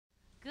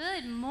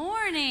Good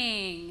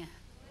morning.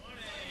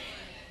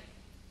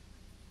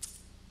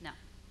 No.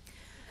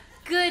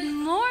 Good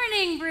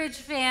morning, Bridge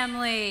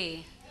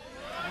family.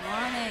 Good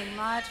morning.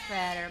 Much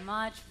better,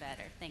 much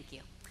better. Thank you.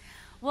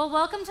 Well,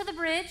 welcome to the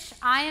Bridge.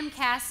 I am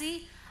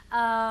Cassie.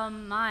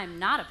 I'm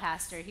not a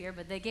pastor here,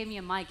 but they gave me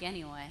a mic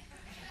anyway.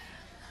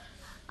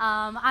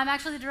 I'm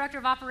actually the director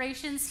of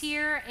operations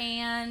here,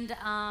 and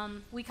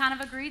we kind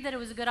of agreed that it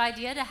was a good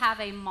idea to have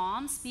a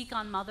mom speak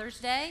on Mother's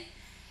Day.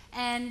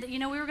 And, you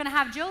know, we were going to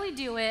have Joey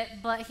do it,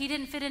 but he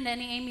didn't fit into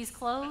any Amy's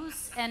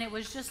clothes, and it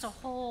was just a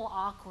whole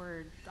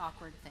awkward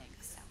thing.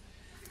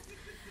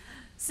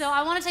 So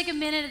I want to take a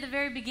minute at the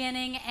very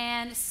beginning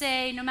and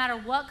say, no matter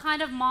what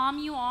kind of mom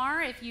you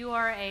are, if you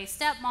are a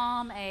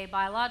stepmom, a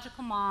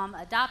biological mom,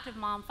 adoptive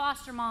mom,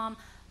 foster mom,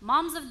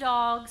 moms of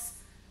dogs,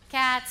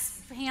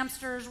 cats,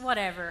 hamsters,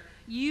 whatever,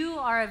 you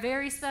are a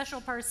very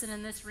special person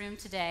in this room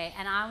today,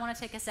 and I want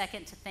to take a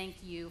second to thank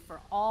you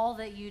for all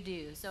that you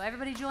do. So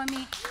everybody join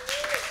me.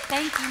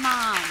 Thank you,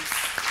 moms.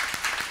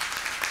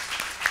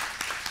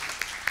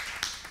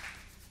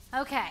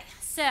 Okay,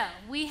 so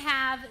we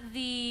have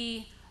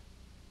the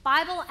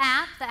Bible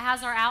app that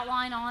has our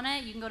outline on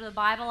it. You can go to the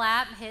Bible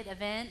app, hit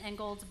event in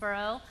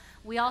Goldsboro.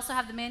 We also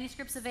have the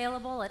manuscripts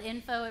available at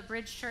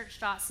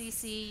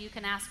info@bridgechurch.cc. You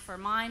can ask for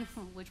mine,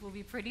 which will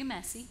be pretty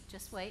messy,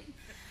 just wait.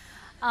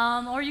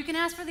 Or you can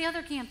ask for the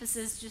other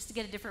campuses just to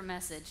get a different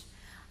message.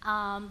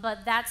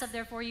 But that's up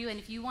there for you, and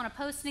if you want to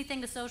post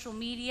anything to social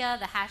media,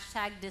 the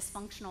hashtag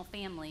dysfunctional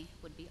family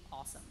would be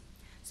awesome.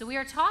 So we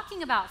are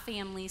talking about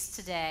families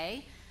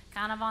today,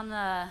 kind of on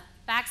the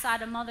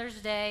backside of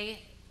Mother's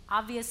Day.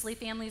 Obviously,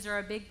 families are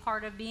a big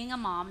part of being a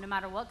mom, no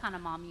matter what kind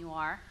of mom you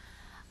are.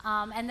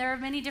 And there are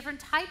many different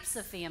types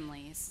of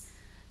families.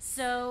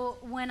 So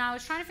when I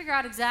was trying to figure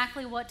out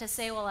exactly what to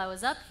say while I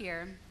was up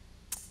here,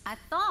 I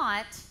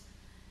thought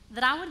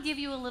that I would give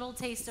you a little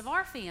taste of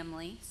our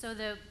family so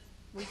that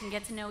we can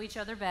get to know each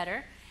other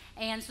better,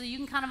 and so you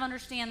can kind of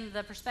understand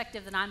the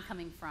perspective that I'm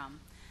coming from.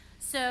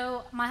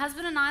 So my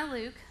husband and I,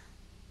 Luke,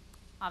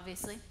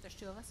 obviously, there's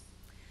two of us,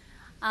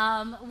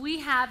 we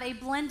have a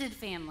blended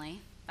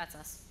family. That's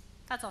us.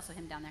 That's also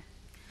him down there.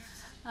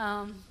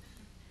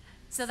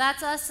 So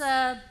that's us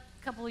a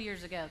couple of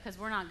years ago, because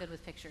we're not good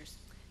with pictures.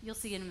 You'll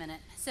see in a minute.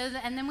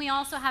 And then we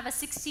also have a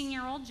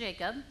 16-year-old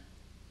Jacob.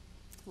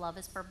 Love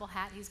his purple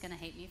hat. He's going to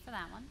hate me for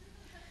that one.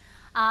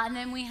 And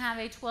then we have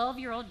a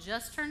 12-year-old,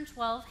 just turned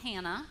 12,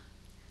 Hannah.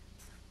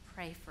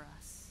 Pray for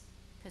us,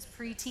 because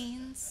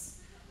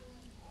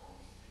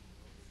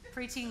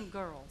preteen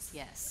girls,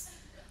 yes,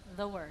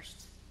 the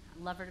worst.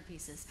 I love her to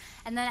pieces.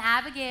 And then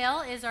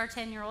Abigail is our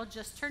 10-year-old,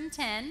 just turned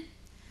 10.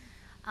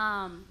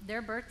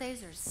 Their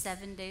birthdays are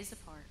 7 days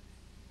apart,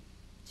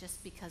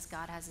 just because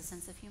God has a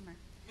sense of humor.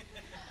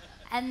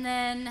 And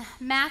then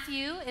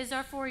Matthew is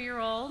our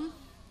 4-year-old.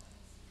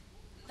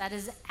 That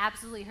is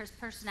absolutely her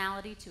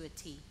personality to a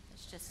T.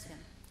 It's just him.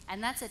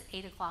 And that's at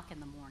 8 o'clock in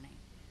the morning.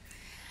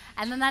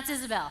 And then that's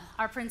Isabel,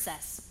 our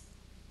princess,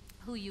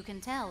 who you can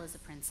tell is a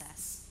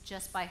princess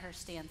just by her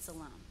stance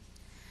alone.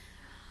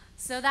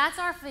 So that's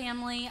our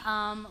family.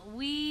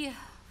 We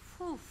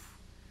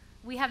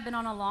have been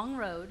on a long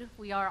road.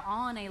 We are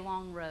on a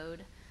long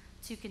road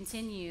to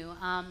continue.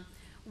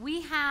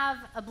 We have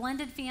a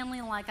blended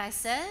family, like I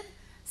said,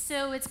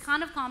 so it's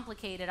kind of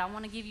complicated. I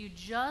want to give you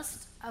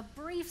just a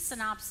brief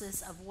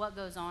synopsis of what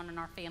goes on in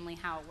our family,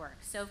 how it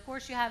works. So, of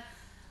course, you have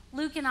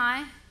Luke and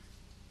I,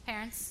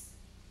 parents,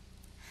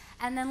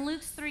 and then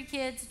Luke's 3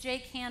 kids,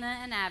 Jake, Hannah,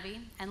 and Abby.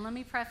 And let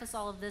me preface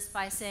all of this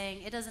by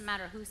saying it doesn't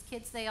matter whose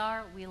kids they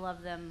are. We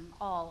love them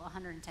all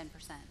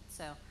 110%.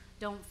 So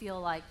don't feel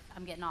like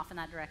I'm getting off in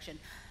that direction.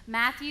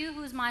 Matthew,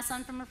 who is my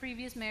son from a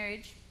previous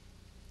marriage.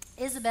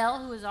 Isabel,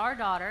 who is our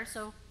daughter.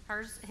 So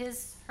hers,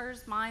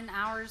 mine,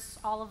 ours,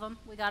 all of them.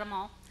 We got them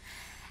all.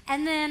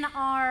 And then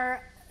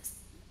our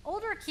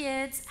older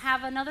kids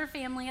have another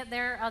family at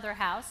their other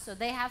house. So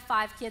they have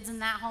 5 kids in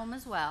that home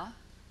as well.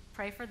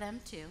 Pray for them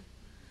too.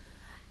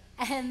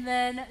 And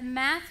then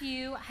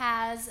Matthew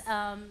has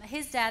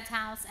his dad's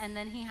house, and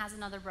then he has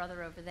another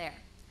brother over there.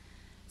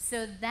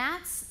 So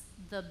that's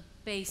the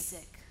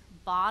basic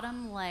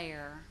bottom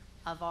layer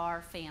of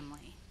our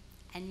family.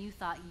 And you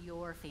thought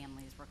your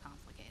families were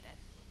complicated.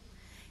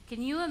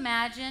 Can you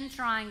imagine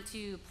trying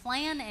to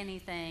plan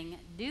anything,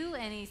 do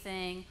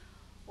anything,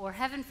 or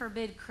heaven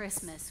forbid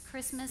Christmas?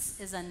 Christmas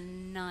is a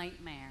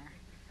nightmare.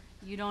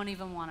 You don't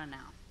even want to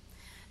know.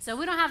 So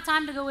we don't have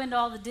time to go into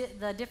all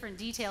the different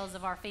details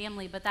of our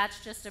family, but that's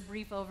just a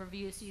brief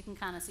overview so you can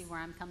kind of see where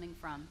I'm coming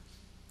from.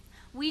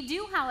 We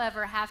do,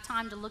 however, have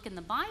time to look in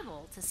the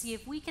Bible to see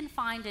if we can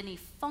find any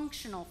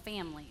functional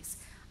families.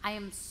 I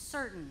am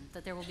certain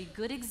that there will be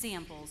good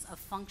examples of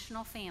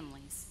functional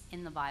families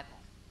in the Bible.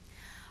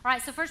 All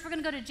right, so first we're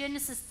going to go to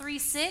Genesis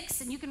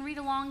 3:6, and you can read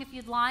along if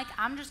you'd like.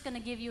 I'm just going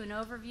to give you an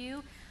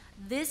overview.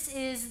 This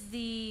is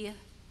the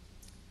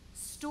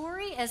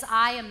story as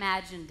I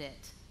imagined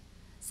it.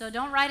 So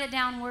don't write it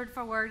down word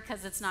for word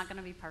because it's not going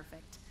to be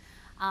perfect.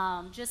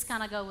 Just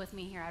kind of go with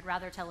me here. I'd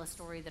rather tell a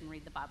story than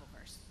read the Bible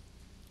verse.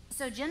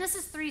 So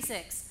Genesis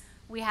 3:6.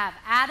 we have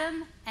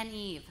Adam and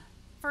Eve,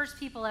 first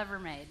people ever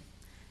made.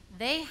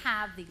 They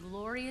have the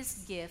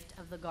glorious gift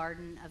of the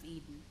Garden of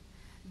Eden,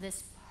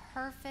 this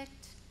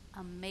perfect,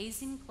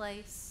 amazing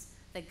place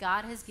that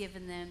God has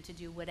given them to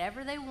do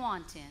whatever they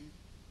want in,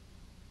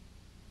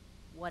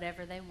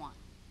 whatever they want.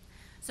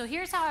 So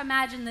here's how I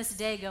imagine this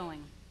day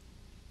going.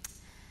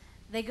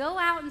 They go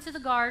out into the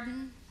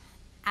garden.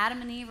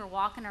 Adam and Eve are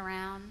walking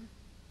around.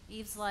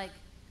 Eve's like,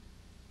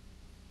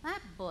 that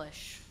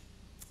bush,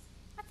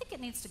 I think it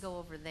needs to go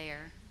over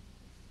there.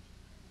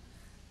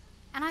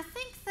 And I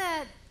think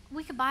that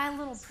we could buy a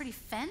little pretty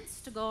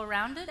fence to go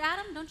around it,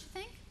 Adam, don't you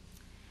think?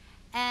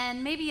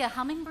 And maybe a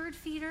hummingbird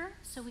feeder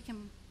so we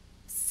can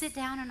sit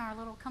down in our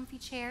little comfy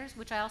chairs,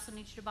 which I also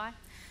need you to buy.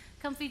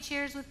 Comfy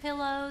chairs with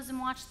pillows and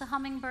watch the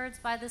hummingbirds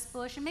by this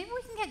bush. And maybe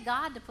we can get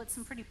God to put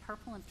some pretty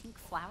purple and pink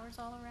flowers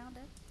all around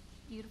it.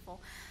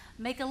 Beautiful.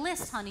 Make a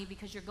list, honey,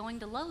 because you're going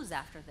to Lowe's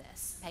after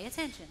this. Pay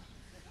attention.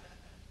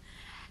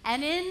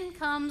 And in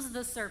comes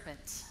the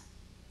serpent.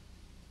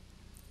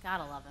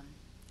 Gotta love him.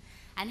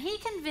 And he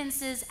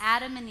convinces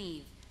Adam and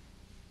Eve.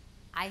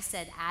 I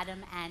said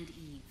Adam and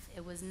Eve.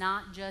 It was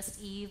not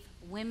just Eve.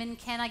 Women,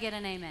 can I get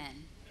an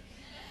amen?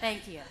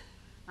 Thank you.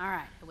 All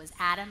right, it was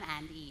Adam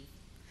and Eve.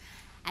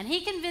 And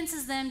he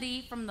convinces them to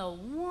eat from the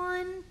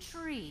one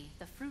tree,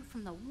 the fruit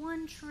from the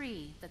one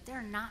tree that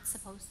they're not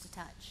supposed to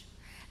touch.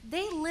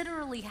 They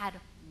literally had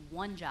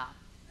one job.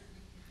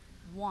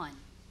 One.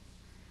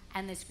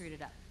 And they screwed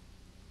it up.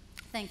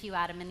 Thank you,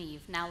 Adam and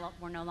Eve. Now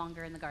we're no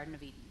longer in the Garden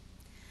of Eden.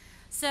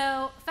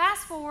 So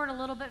fast forward a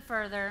little bit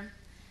further,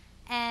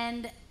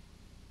 and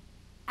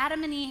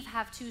Adam and Eve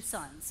have two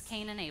sons,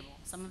 Cain and Abel.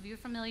 Some of you are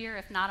familiar.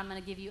 If not, I'm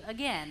going to give you,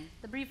 again,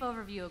 the brief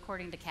overview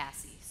according to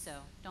Cassie, so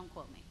don't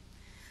quote me.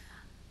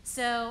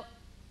 So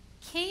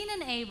Cain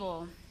and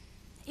Abel,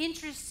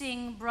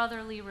 interesting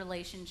brotherly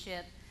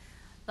relationship,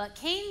 but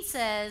Cain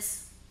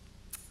says,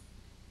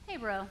 hey,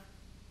 bro,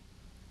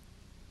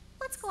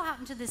 let's go out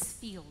into this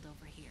field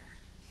over here.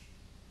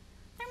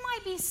 There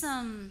might be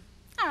some,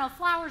 I don't know,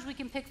 flowers we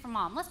can pick for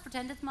Mom. Let's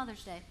pretend it's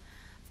Mother's Day.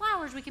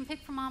 Flowers we can pick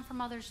for Mom for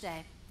Mother's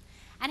Day.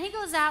 And he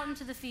goes out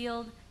into the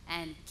field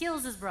and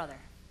kills his brother.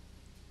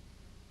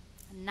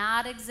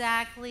 Not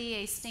exactly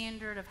a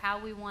standard of how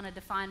we want to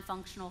define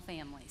functional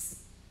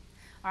families.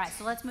 All right,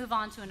 so let's move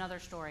on to another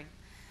story.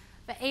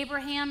 But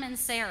Abraham and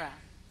Sarah.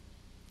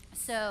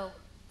 So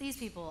these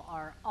people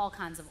are all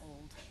kinds of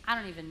old. I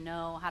don't even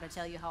know how to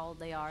tell you how old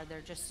they are.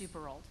 They're just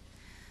super old.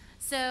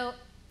 So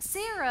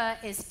Sarah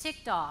is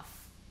ticked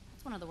off.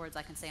 That's one of the words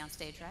I can say on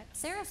stage, right?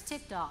 Sarah's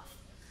ticked off.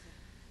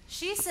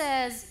 She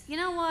says, you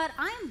know what?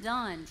 I am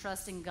done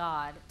trusting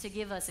God to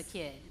give us a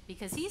kid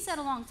because he said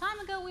a long time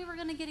ago we were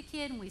going to get a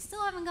kid and we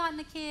still haven't gotten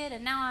a kid,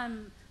 and now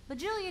I'm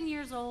bajillion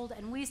years old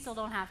and we still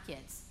don't have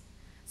kids.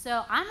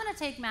 So I'm going to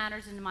take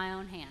matters into my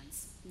own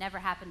hands. Never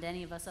happened to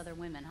any of us other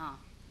women, huh?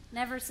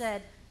 Never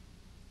said,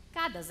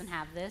 God doesn't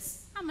have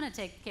this. I'm going to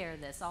take care of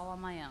this all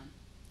on my own.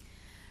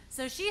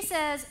 So she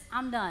says,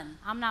 I'm done.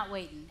 I'm not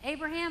waiting.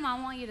 Abraham,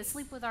 I want you to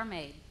sleep with our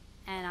maid.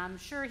 And I'm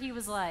sure he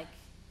was like,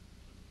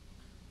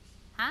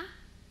 huh?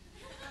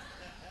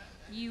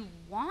 You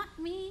want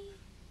me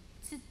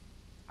to,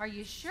 are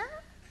you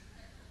sure?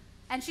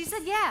 And she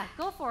said, yeah,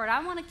 go for it.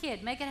 I want a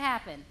kid. Make it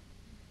happen.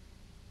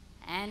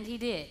 And he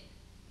did.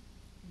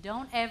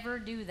 Don't ever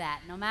do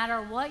that. No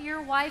matter what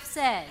your wife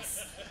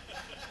says.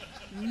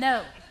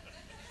 No.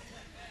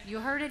 You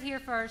heard it here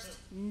first.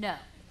 No.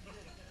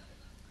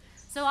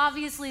 So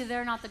obviously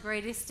they're not the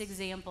greatest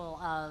example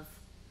of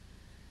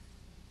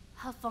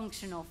a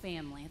functional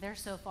family. They're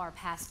so far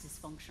past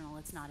dysfunctional,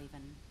 it's not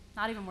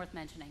even worth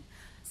mentioning.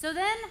 So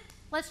then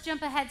let's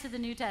jump ahead to the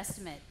New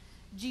Testament.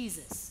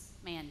 Jesus.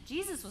 Man,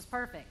 Jesus was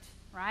perfect,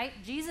 right?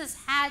 Jesus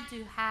had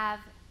to have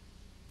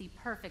the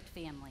perfect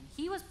family.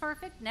 He was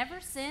perfect,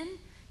 never sinned.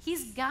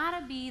 He's got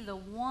to be the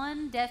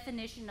one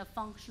definition of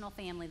functional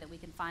family that we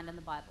can find in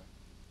the Bible.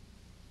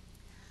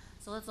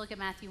 So let's look at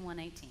Matthew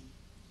 1:18.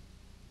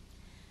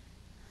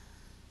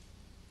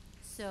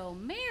 So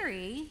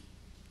Mary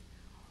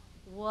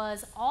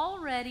was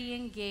already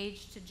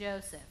engaged to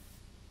Joseph.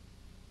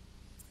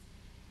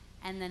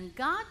 And then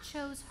God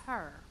chose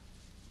her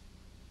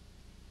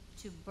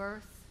to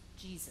birth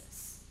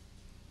Jesus.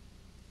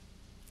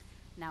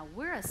 Now,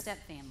 we're a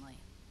step family.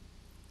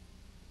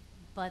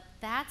 But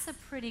that's a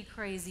pretty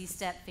crazy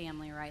step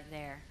family right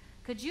there.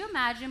 Could you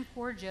imagine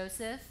poor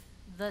Joseph,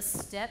 the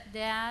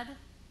stepdad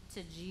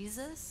to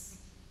Jesus?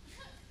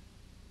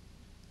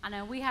 I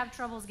know we have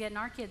troubles getting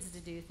our kids to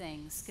do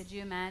things. Could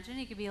you imagine?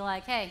 He could be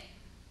like, hey,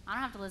 I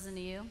don't have to listen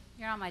to you.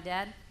 You're not my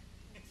dad.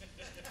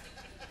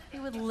 He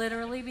would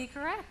literally be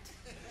correct.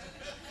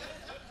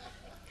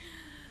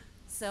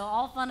 So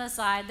all fun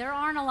aside, there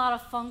aren't a lot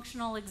of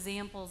functional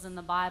examples in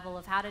the Bible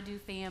of how to do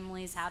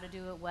families, how to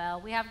do it well.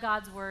 We have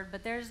God's word,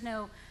 but there's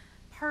no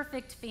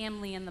perfect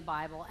family in the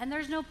Bible. And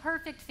there's no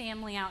perfect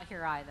family out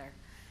here either.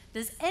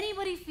 Does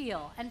anybody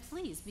feel, and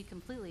please be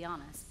completely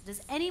honest,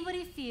 does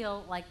anybody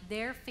feel like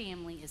their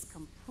family is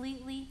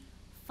completely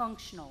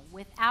functional,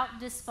 without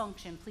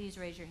dysfunction? Please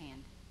raise your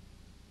hand.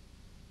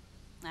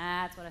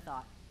 That's what I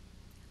thought.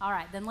 All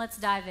right, then let's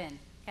dive in,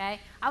 okay?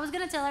 I was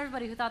going to tell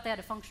everybody who thought they had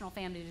a functional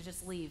family to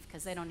just leave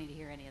because they don't need to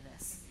hear any of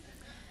this.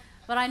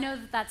 But I know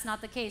that that's not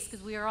the case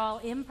because we are all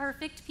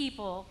imperfect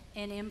people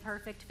in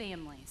imperfect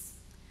families.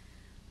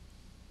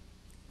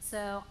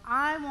 So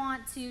I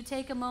want to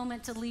take a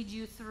moment to lead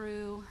you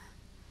through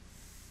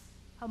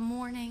a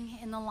morning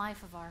in the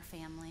life of our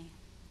family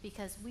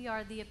because we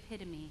are the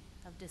epitome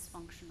of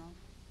dysfunctional,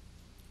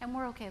 and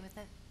we're okay with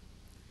it.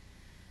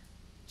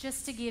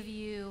 Just to give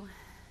you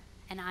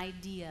an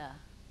idea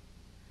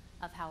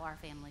of how our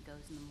family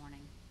goes in the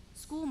morning.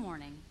 School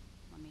morning,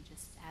 let me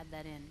just add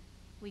that in.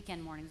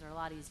 Weekend mornings are a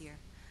lot easier.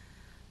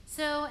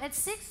 So at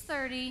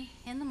 6:30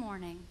 in the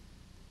morning,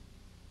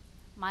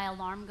 my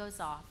alarm goes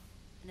off,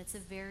 and it's a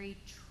very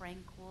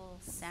tranquil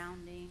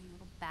sounding,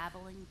 little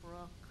babbling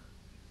brook,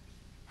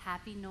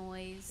 happy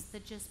noise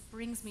that just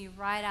brings me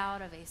right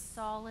out of a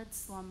solid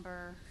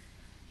slumber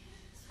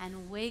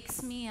and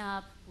wakes me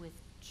up with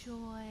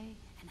joy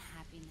and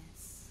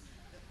happiness.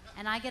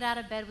 And I get out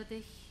of bed with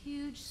a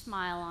huge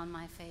smile on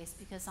my face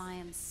because I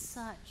am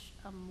such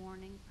a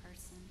morning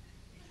person.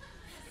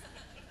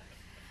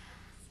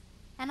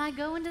 And I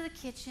go into the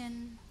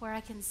kitchen where I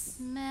can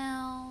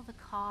smell the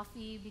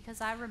coffee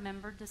because I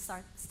remembered to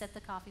set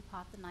the coffee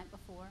pot the night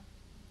before.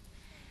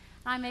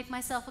 And I make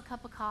myself a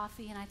cup of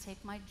coffee and I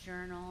take my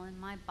journal and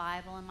my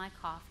Bible and my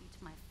coffee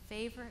to my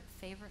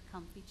favorite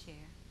comfy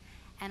chair.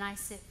 And I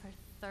sit for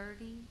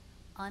 30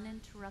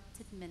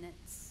 uninterrupted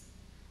minutes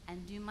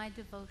and do my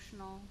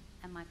devotional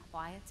and my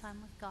quiet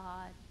time with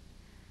God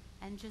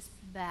and just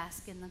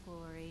bask in the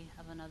glory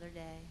of another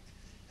day.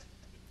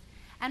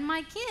 And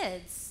my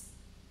kids,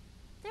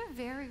 they're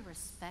very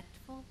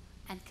respectful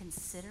and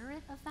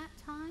considerate of that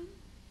time.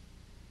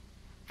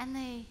 And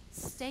they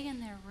stay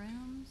in their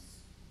rooms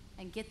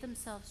and get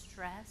themselves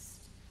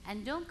dressed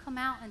and don't come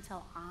out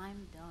until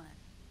I'm done.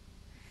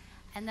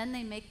 And then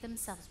they make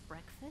themselves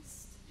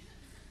breakfast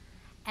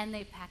and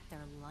they pack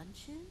their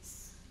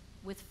lunches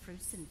with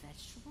fruits and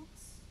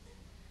vegetables.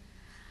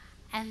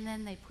 And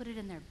then they put it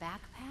in their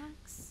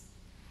backpacks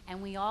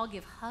and we all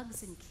give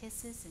hugs and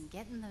kisses and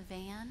get in the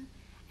van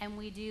and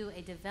we do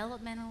a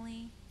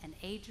developmentally and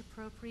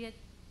age-appropriate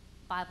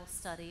Bible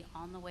study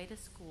on the way to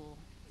school.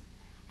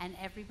 And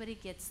everybody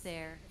gets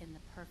there in the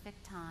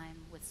perfect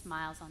time with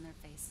smiles on their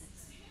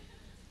faces.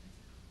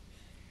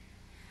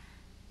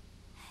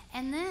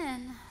 And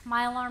then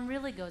my alarm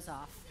really goes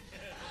off.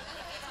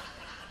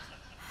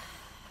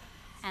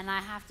 And I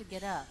have to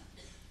get up.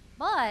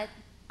 But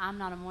I'm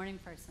not a morning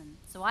person,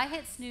 so I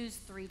hit snooze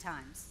 3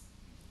 times,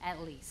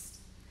 at least.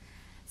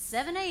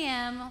 7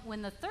 a.m.,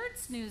 when the third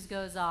snooze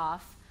goes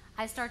off,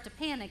 I start to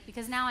panic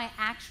because now I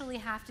actually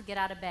have to get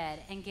out of bed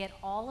and get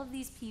all of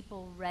these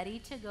people ready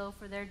to go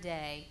for their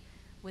day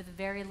with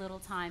very little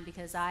time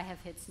because I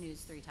have hit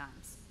snooze 3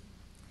 times.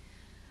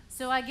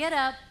 So I get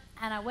up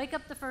and I wake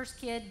up the first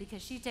kid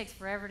because she takes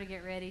forever to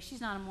get ready.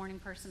 She's not a morning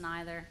person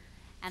either.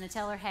 And I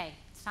tell her, hey,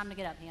 it's time to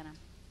get up, Hannah.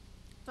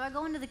 So I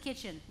go into the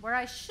kitchen where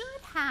I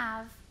should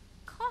have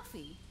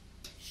coffee,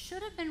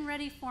 should have been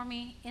ready for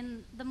me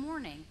in the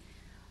morning.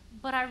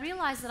 But I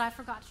realized that I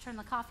forgot to turn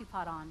the coffee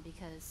pot on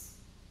because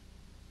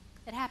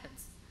it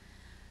happens.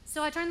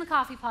 So I turn the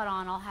coffee pot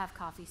on. I'll have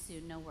coffee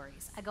soon, no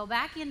worries. I go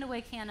back in to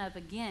wake Hannah up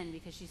again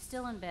because she's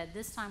still in bed,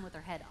 this time with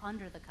her head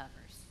under the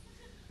covers,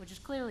 which is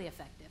clearly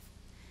effective.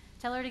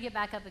 Tell her to get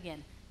back up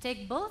again.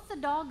 Take both the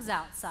dogs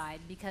outside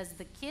because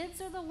the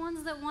kids are the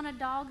ones that wanted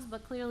dogs,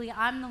 but clearly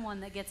I'm the one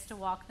that gets to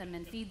walk them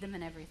and feed them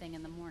and everything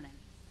in the morning.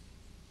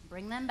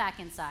 Bring them back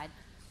inside.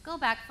 Go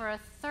back for a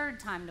third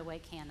time to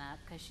wake Hannah up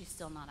because she's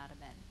still not out of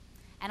bed.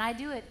 And I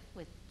do it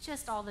with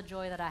just all the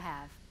joy that I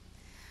have.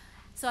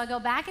 So I go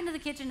back into the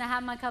kitchen to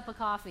have my cup of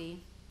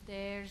coffee.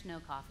 There's no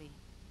coffee.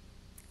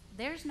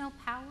 There's no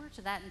power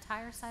to that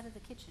entire side of the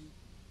kitchen.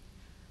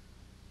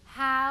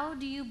 How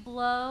do you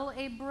blow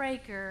a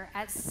breaker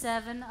at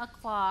 7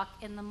 o'clock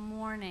in the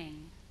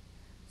morning?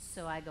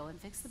 So I go and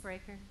fix the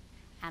breaker,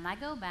 and I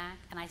go back,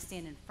 and I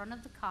stand in front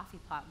of the coffee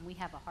pot, and we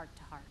have a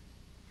heart-to-heart.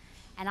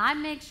 And I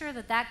make sure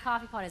that that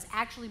coffee pot is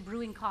actually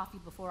brewing coffee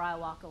before I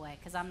walk away,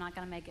 because I'm not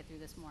going to make it through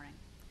this morning.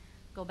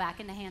 Go back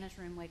into Hannah's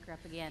room, wake her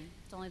up again.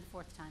 It's only the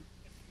 4th time.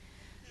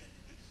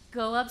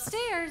 Go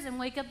upstairs and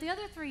wake up the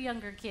other 3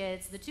 younger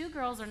kids. The 2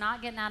 girls are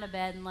not getting out of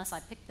bed unless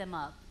I pick them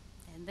up,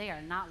 and they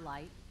are not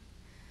light.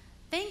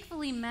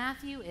 Thankfully,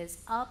 Matthew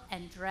is up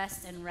and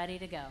dressed and ready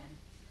to go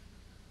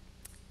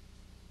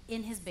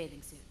in his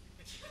bathing suit.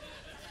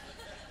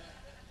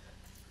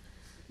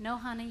 No,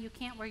 honey, you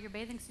can't wear your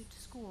bathing suit to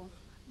school.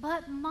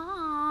 But,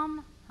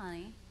 Mom,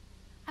 honey,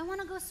 I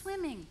want to go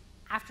swimming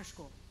after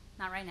school,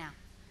 not right now.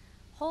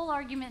 Whole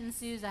argument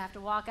ensues. I have to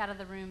walk out of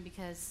the room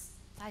because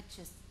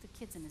the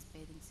kid's in his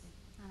bathing suit.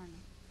 I don't know.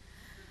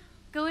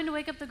 Go in to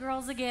wake up the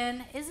girls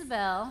again.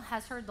 Isabel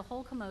has heard the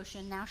whole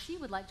commotion. Now she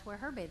would like to wear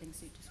her bathing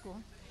suit to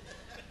school.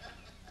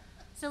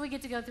 So we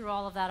get to go through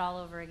all of that all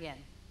over again.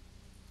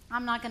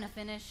 I'm not going to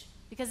finish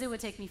because it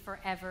would take me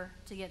forever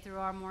to get through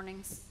our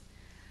mornings.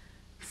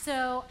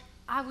 So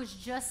I was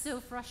just so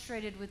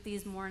frustrated with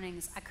these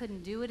mornings. I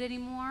couldn't do it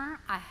anymore.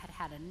 I had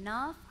had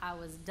enough. I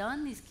was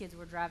done. These kids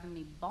were driving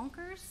me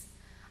bonkers.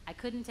 I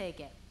couldn't take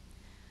it.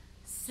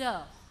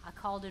 So I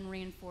called in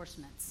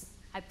reinforcements.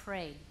 I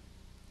prayed.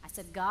 I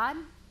said, God,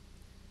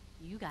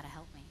 you got to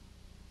help me.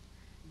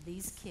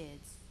 These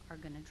kids are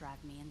going to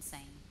drive me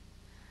insane.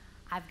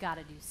 I've got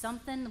to do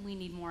something. We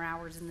need more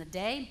hours in the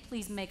day.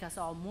 Please make us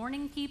all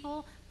morning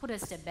people. Put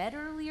us to bed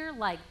earlier,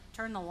 like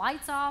turn the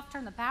lights off,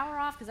 turn the power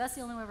off, because that's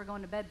the only way we're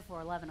going to bed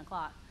before 11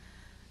 o'clock.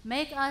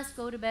 Make us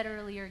go to bed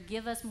earlier.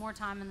 Give us more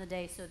time in the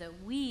day so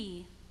that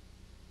we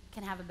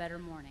can have a better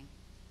morning.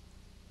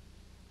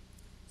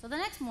 So the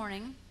next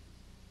morning,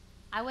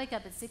 I wake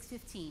up at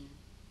 6:15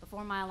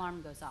 before my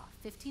alarm goes off.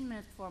 15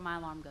 minutes before my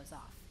alarm goes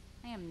off.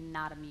 I am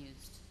not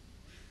amused.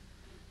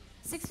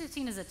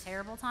 6:15 is a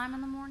terrible time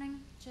in the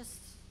morning, just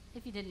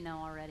if you didn't know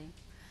already.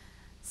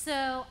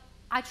 So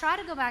I try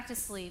to go back to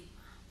sleep,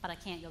 but I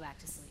can't go back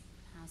to sleep.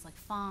 I was like,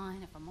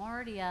 fine, if I'm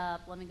already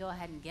up, let me go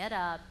ahead and get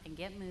up and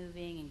get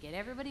moving and get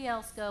everybody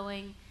else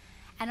going.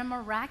 And a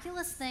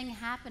miraculous thing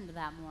happened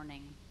that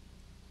morning.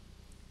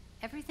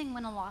 Everything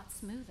went a lot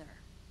smoother.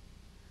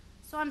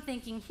 So I'm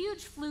thinking,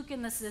 huge fluke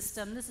in the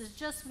system. This is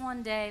just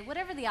one day.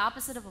 Whatever the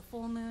opposite of a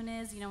full moon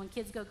is, when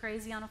kids go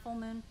crazy on a full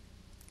moon,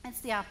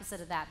 it's the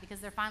opposite of that because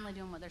they're finally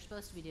doing what they're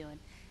supposed to be doing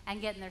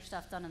and getting their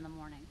stuff done in the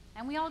morning.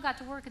 And we all got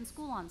to work and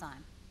school on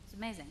time. It's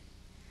amazing.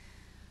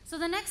 So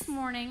the next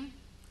morning,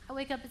 I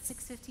wake up at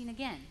 6:15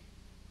 again.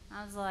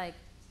 I was like,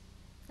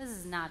 this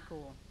is not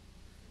cool.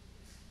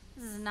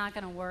 This is not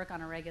going to work on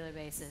a regular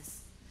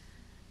basis.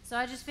 So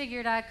I just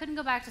figured I couldn't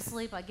go back to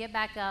sleep. I'd get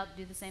back up,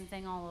 do the same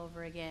thing all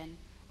over again.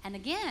 And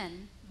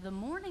again, the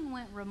morning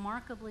went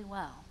remarkably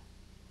well.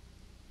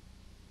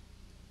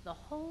 The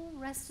whole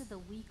rest of the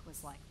week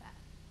was like that.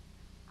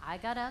 I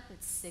got up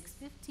at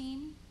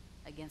 6:15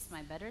 against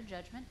my better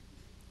judgment,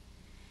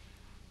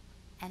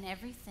 and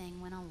everything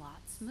went a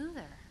lot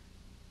smoother.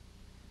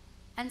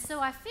 And so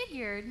I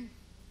figured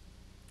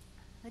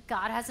that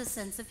God has a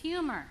sense of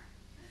humor,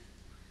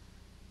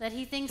 that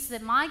he thinks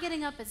that my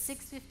getting up at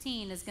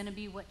 6:15 is going to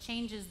be what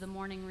changes the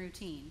morning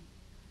routine.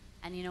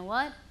 And you know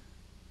what?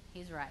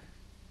 He's right.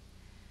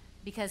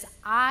 Because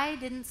I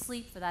didn't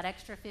sleep for that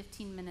extra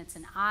 15 minutes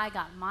and I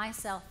got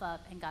myself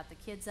up and got the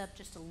kids up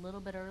just a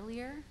little bit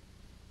earlier,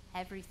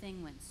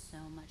 everything went so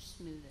much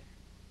smoother.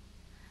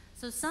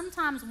 So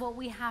sometimes what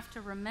we have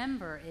to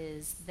remember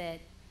is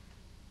that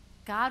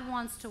God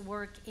wants to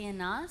work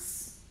in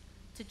us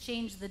to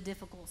change the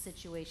difficult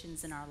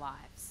situations in our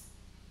lives.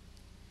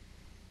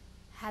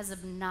 As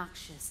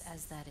obnoxious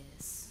as that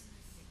is.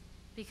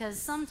 Because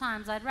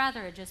sometimes I'd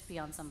rather it just be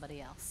on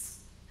somebody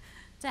else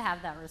to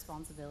have that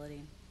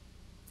responsibility.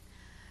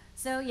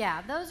 So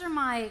yeah, those are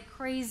my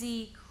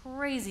crazy,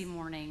 crazy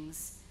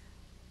mornings.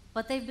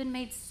 But they've been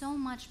made so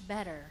much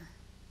better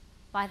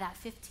by that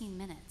 15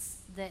 minutes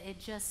that it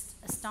just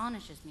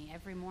astonishes me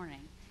every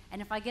morning.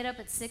 And if I get up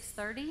at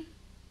 6:30,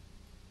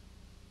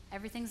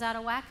 everything's out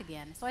of whack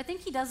again. So I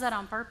think he does that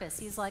on purpose.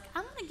 He's like,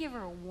 I'm going to give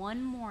her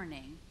one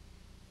morning,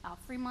 about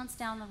 3 months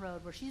down the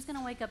road, where she's going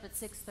to wake up at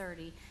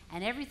 6:30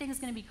 and everything's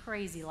going to be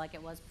crazy like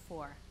it was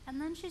before.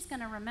 And then she's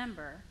going to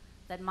remember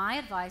that my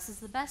advice is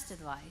the best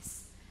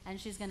advice,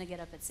 and she's going to get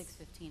up at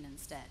 6:15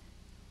 instead.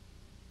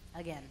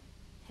 Again,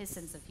 his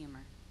sense of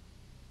humor.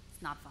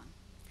 It's not fun.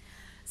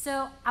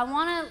 So I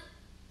want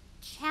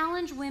to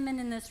challenge women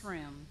in this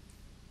room.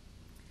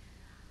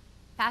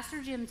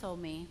 Pastor Jim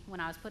told me when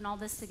I was putting all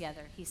this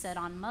together, he said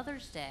on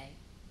Mother's Day,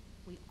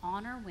 we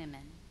honor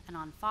women, and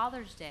on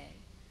Father's Day,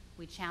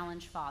 we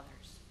challenge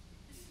fathers.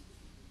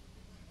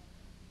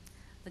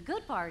 The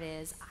good part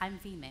is I'm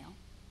female,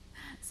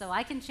 so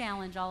I can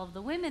challenge all of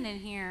the women in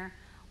here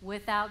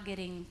without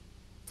getting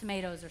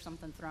tomatoes or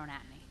something thrown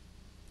at me,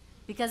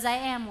 because I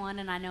am one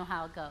and I know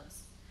how it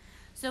goes.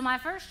 So my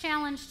first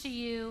challenge to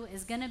you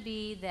is going to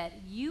be that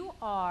you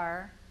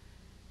are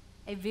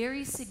a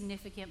very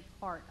significant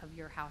part of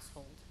your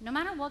household. No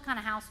matter what kind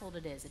of household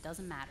it is, it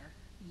doesn't matter.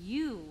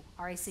 You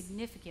are a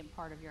significant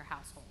part of your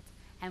household,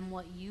 and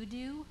what you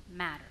do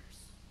matters.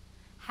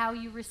 How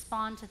you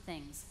respond to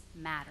things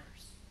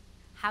matters.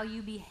 How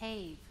you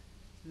behave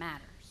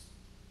matters.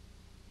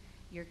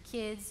 Your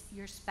kids,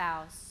 your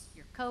spouse,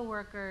 your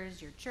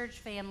coworkers, your church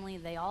family,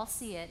 they all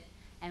see it,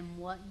 and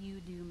what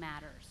you do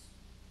matters.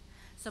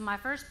 So my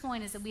first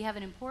point is that we have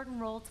an important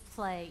role to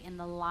play in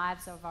the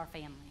lives of our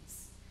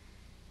families.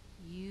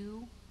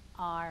 You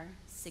are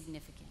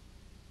significant.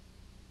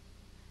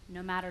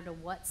 No matter to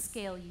what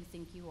scale you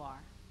think you are,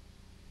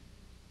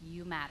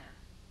 you matter,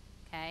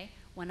 okay?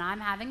 When I'm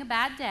having a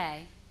bad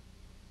day,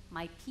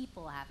 my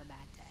people have a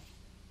bad day.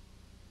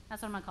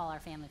 That's what I'm going to call our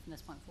family from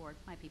this point forward,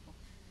 my people.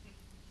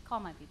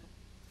 Call my people.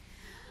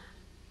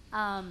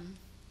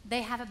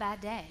 They have a bad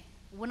day.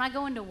 When I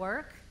go into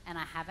work and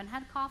I haven't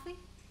had coffee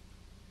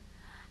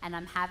and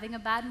I'm having a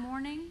bad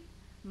morning,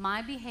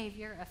 my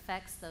behavior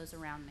affects those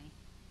around me.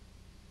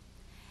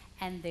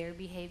 And their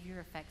behavior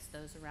affects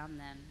those around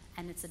them.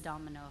 And it's a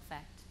domino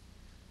effect.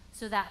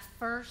 So that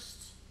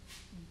first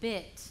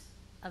bit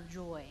of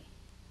joy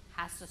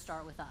has to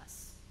start with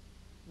us.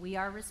 We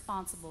are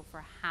responsible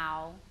for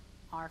how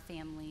our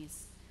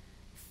families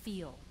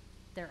feel,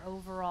 their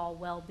overall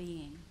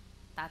well-being.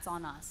 That's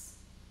on us.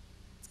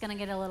 It's going to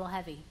get a little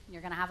heavy.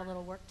 You're going to have a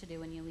little work to do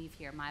when you leave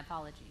here. My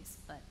apologies,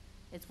 but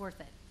it's worth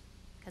it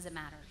because it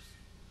matters.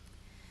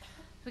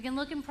 We can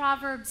look in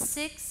Proverbs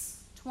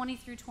 6:20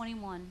 through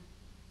 21.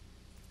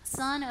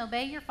 Son,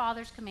 obey your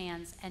father's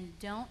commands and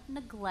don't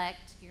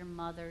neglect your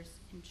mother's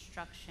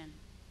instruction.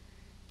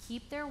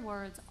 Keep their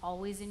words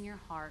always in your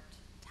heart.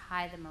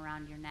 Tie them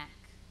around your neck.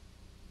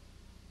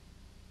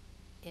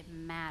 It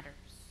matters.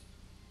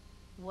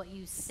 What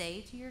you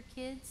say to your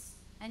kids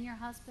and your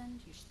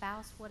husband, your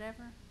spouse,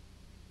 whatever,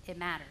 it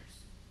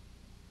matters.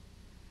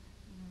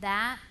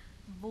 That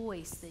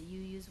voice that you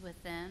use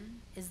with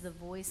them is the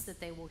voice that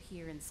they will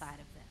hear inside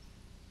of them.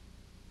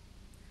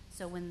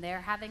 So when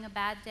they're having a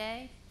bad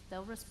day,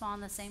 they'll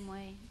respond the same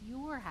way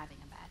you're having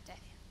a bad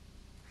day.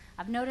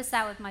 I've noticed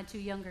that with my 2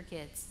 younger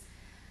kids.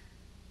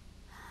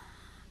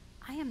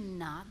 I am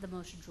not the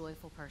most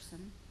joyful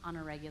person on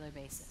a regular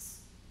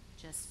basis.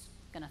 Just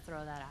gonna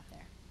throw that out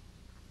there.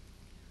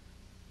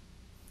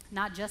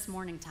 Not just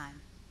morning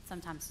time,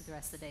 sometimes through the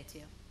rest of the day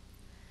too.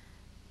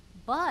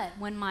 But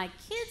when my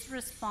kids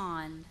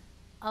respond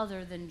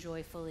other than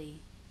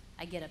joyfully,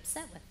 I get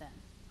upset with them.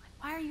 Like,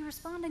 why are you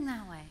responding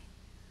that way?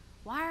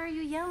 Why are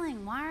you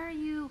yelling? Why are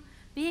you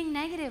being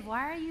negative?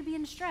 Why are you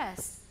being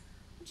stressed?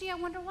 Well, gee, I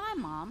wonder why,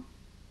 Mom.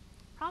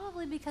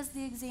 Probably because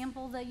the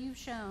example that you've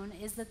shown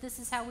is that this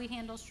is how we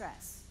handle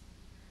stress.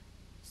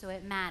 So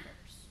it matters.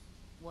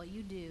 What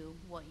you do,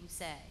 what you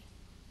say,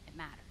 it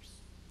matters.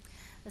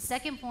 The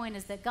second point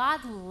is that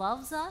God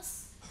loves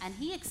us and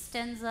he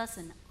extends us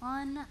an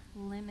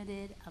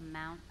unlimited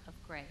amount of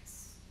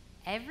grace.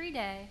 Every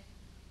day,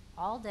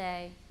 all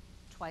day,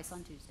 twice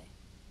on Tuesday.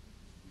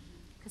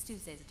 Because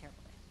Tuesday is a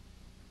terrible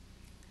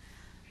day.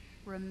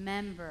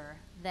 Remember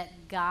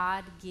that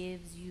God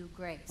gives you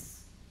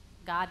grace.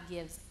 God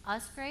gives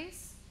us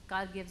grace.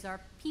 God gives our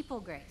people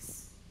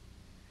grace.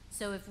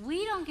 So if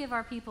we don't give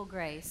our people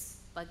grace,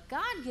 but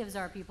God gives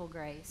our people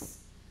grace,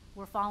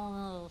 we're falling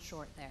a little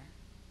short there.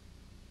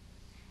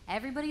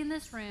 Everybody in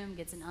this room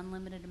gets an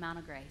unlimited amount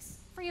of grace,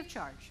 free of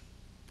charge.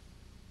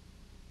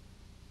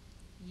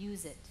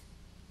 Use it.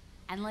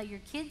 And let your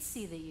kids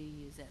see that you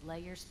use it.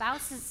 Let your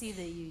spouses see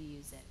that you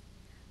use it.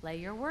 Let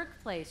your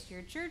workplace,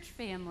 your church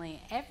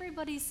family,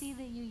 everybody see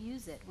that you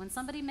use it. When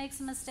somebody makes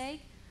a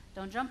mistake,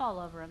 don't jump all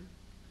over them.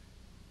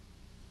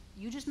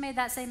 You just made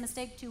that same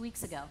mistake 2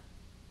 weeks ago.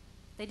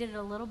 They did it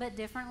a little bit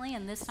differently,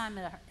 and this time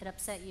it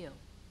upset you.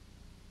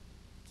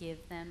 Give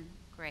them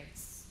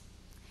grace.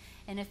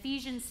 In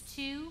Ephesians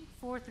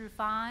 2:4 through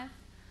 5,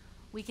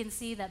 we can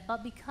see that,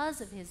 but because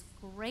of his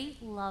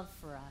great love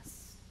for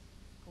us,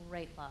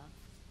 great love,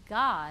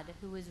 God,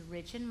 who is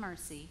rich in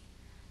mercy,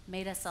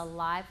 made us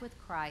alive with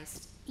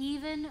Christ,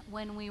 even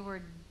when we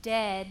were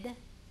dead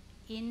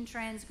in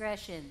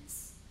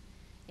transgressions.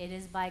 It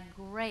is by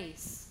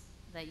grace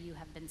that you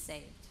have been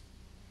saved.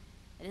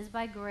 It is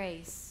by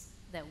grace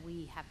that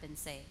we have been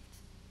saved,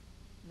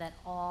 that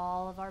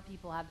all of our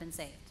people have been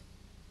saved.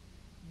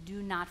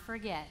 Do not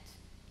forget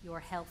your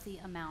healthy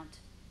amount,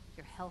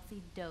 your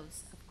healthy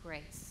dose of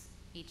grace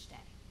each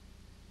day.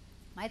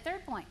 My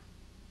third point,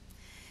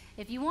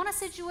 if you want a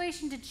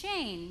situation to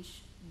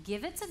change,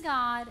 give it to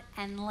God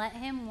and let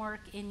him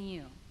work in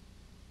you.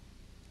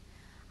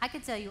 I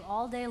could tell you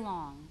all day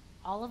long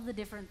all of the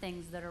different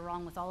things that are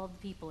wrong with all of the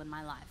people in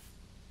my life.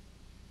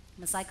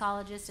 I'm a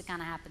psychologist, it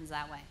kind of happens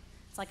that way.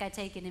 It's like I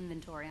take an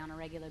inventory on a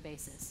regular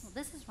basis. Well,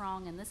 this is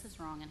wrong, and this is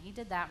wrong, and he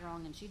did that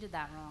wrong, and she did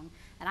that wrong,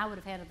 and I would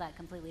have handled that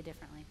completely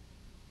differently.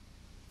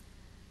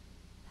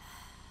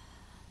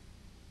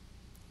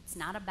 It's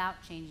not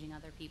about changing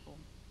other people.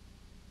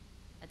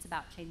 It's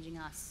about changing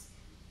us.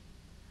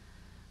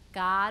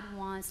 God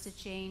wants to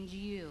change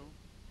you.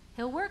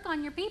 He'll work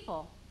on your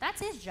people.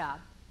 That's his job.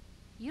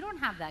 You don't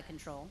have that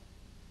control.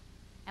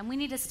 And we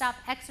need to stop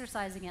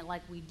exercising it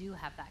like we do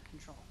have that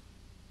control.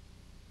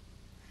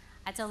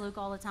 I tell Luke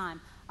all the time,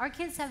 our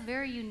kids have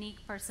very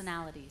unique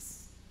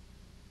personalities.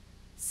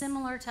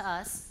 Similar to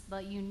us,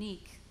 but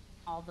unique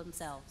all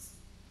themselves.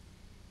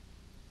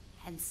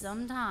 And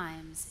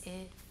sometimes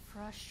it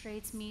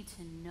frustrates me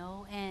to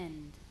no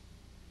end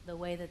the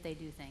way that they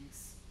do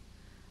things.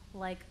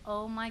 Like,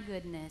 oh my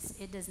goodness,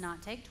 it does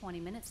not take 20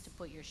 minutes to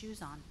put your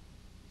shoes on.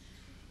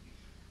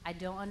 I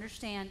don't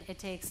understand. It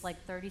takes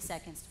like 30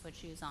 seconds to put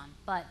shoes on.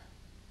 But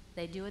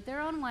they do it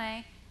their own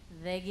way.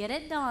 They get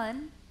it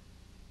done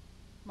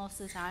most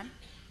of the time.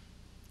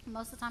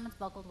 Most of the time it's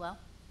buckled well.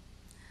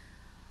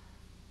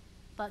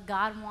 But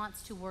God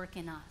wants to work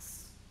in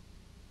us.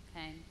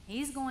 Okay?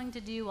 He's going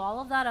to do all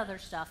of that other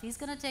stuff. He's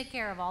going to take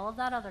care of all of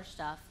that other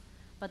stuff.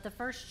 But the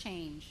first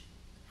change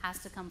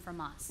has to come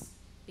from us.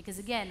 Because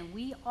again,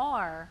 we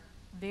are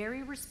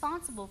very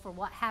responsible for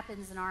what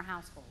happens in our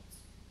households.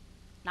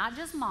 Not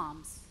just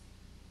moms.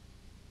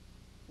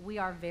 We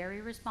are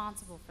very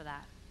responsible for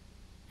that.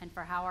 And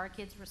for how our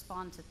kids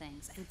respond to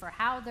things. And for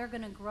how they're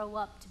going to grow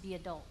up to be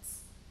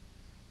adults.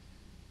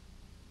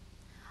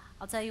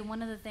 I'll tell you,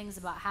 one of the things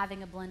about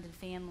having a blended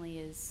family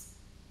is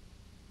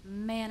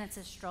man, it's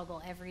a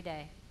struggle every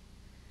day.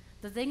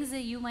 The things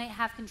that you might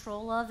have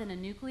control of in a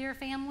nuclear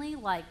family,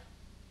 like,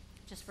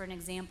 just for an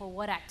example,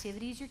 what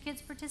activities your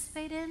kids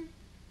participate in,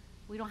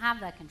 we don't have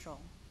that control.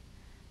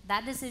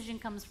 That decision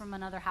comes from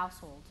another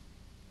household.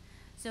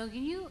 So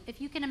if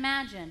you can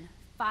imagine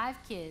 5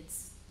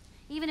 kids,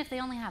 even if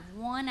they only have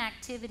one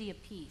activity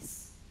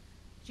apiece,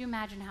 do you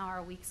imagine how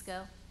our weeks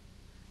go?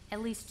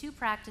 At least 2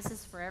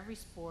 practices for every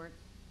sport,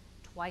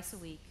 twice a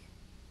week.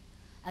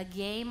 A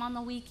game on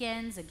the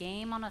weekends, a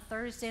game on a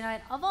Thursday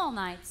night, of all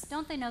nights.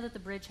 Don't they know that the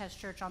Bridge has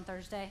church on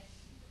Thursday?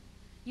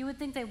 You would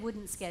think they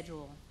wouldn't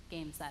schedule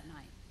games that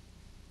night.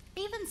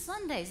 Even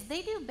Sundays,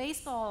 they do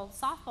baseball,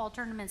 softball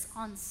tournaments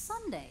on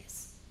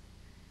Sundays.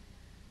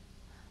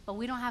 But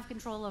we don't have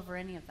control over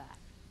any of that.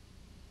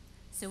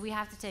 So we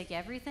have to take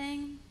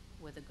everything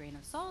with a grain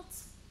of salt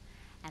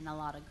and a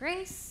lot of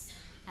grace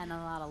and a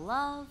lot of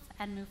love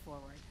and move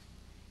forward.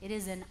 It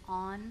is an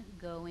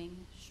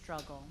ongoing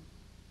struggle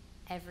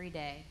every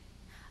day.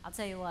 I'll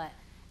tell you what,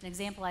 an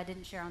example I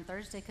didn't share on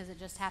Thursday because it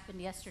just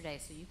happened yesterday,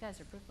 so you guys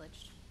are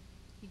privileged.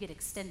 You get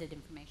extended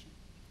information.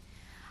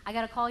 I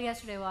got a call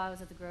yesterday while I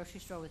was at the grocery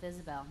store with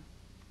Isabel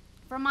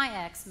from my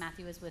ex.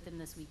 Matthew was with him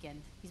this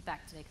weekend. He's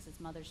back today because it's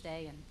Mother's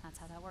Day, and that's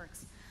how that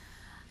works.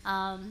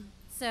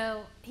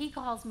 So he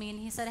calls me and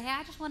he said, hey,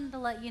 I just wanted to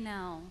let you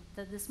know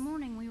that this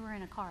morning we were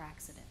in a car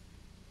accident.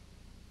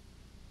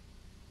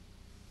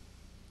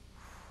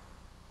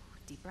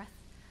 Deep breath.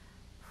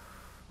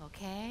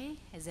 Okay,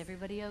 is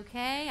everybody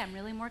okay? I'm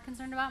really more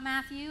concerned about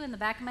Matthew. In the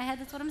back of my head,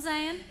 that's what I'm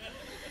saying.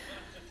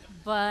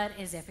 But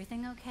is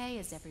everything okay?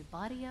 Is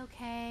everybody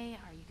okay?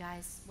 Are you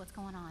guys, what's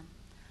going on?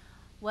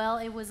 Well,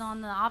 it was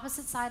on the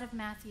opposite side of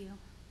Matthew,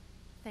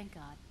 thank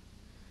God.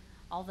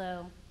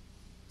 Although,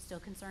 still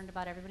concerned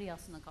about everybody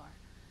else in the car.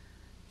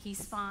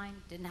 He's fine,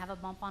 didn't have a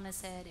bump on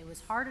his head. It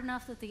was hard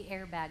enough that the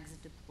airbags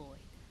deployed.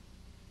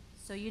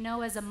 So you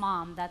know, as a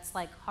mom, that's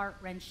like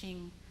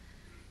heart-wrenching,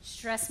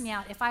 stressed me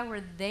out. If I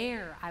were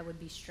there, I would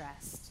be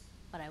stressed,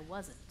 but I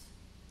wasn't.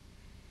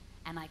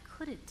 And I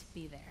couldn't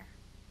be there.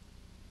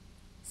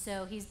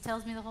 So he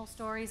tells me the whole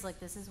story. He's like,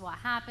 this is what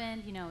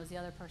happened. You know, it was the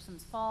other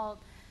person's fault.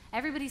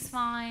 Everybody's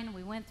fine.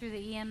 We went through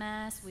the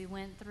EMS. We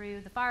went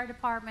through the fire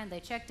department. They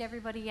checked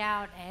everybody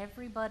out.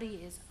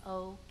 Everybody is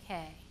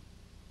okay.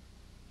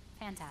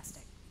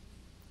 Fantastic.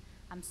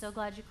 I'm so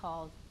glad you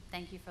called.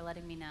 Thank you for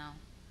letting me know.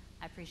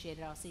 I appreciate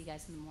it. I'll see you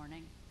guys in the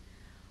morning.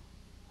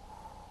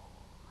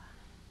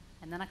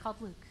 And then I called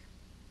Luke.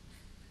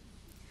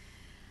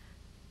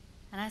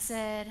 And I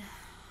said,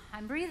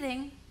 I'm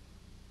breathing.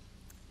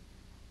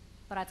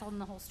 But I told him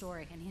the whole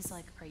story. And he's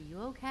like, are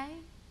you okay?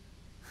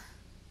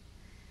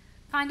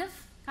 Kind of,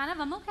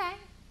 I'm okay.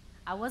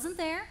 I wasn't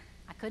there.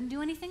 I couldn't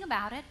do anything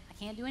about it. I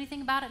can't do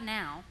anything about it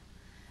now.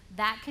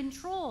 That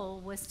control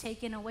was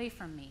taken away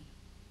from me.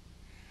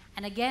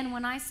 And again,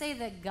 when I say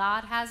that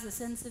God has a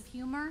sense of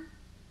humor,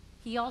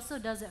 he also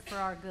does it for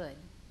our good.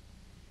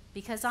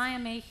 Because I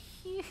am a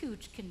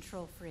huge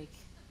control freak.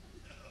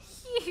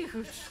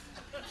 Huge.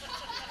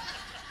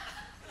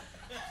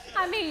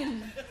 I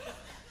mean,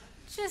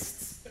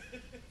 just,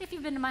 if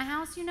you've been to my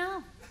house, you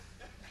know.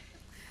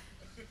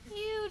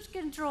 Huge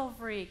control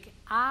freak.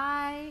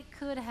 I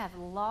could have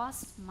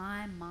lost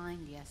my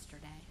mind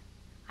yesterday.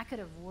 I could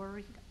have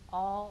worried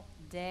all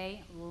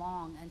day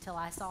long until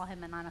I saw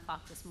him at 9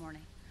 o'clock this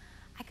morning.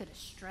 I could have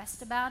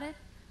stressed about it.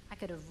 I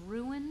could have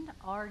ruined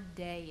our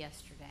day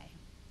yesterday.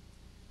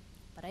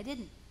 But I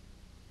didn't.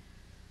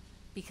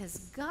 Because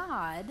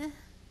God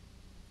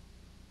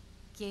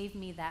gave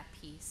me that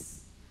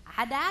peace. I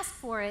had to ask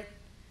for it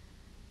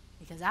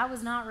because I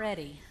was not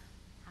ready.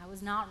 I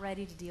was not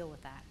ready to deal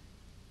with that.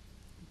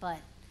 But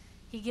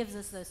he gives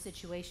us those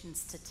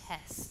situations to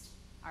test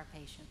our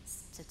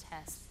patience, to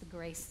test the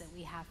grace that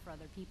we have for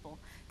other people.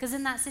 Because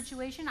in that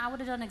situation, I would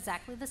have done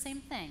exactly the same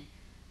thing.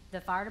 The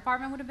fire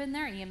department would have been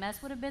there,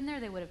 EMS would have been there,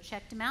 they would have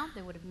checked him out,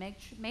 they would have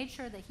made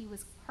sure that he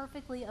was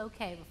perfectly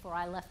okay before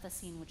I left the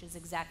scene, which is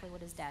exactly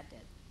what his dad did.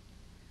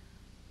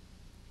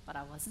 But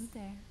I wasn't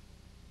there.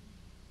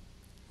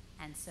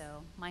 And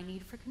so my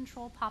need for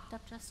control popped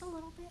up just a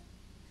little bit,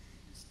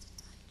 just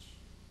a touch.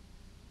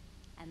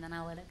 And then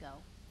I let it go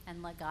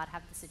and let God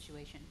have the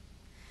situation.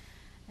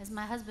 As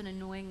my husband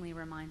annoyingly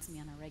reminds me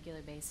on a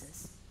regular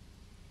basis,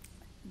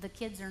 the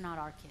kids are not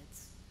our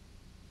kids.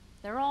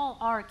 They're all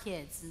our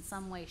kids in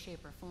some way,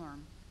 shape, or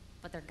form,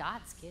 but they're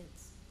God's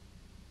kids.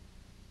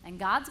 And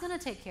God's going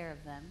to take care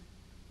of them.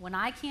 When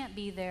I can't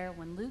be there,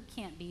 when Luke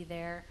can't be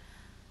there,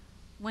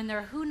 when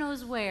they're who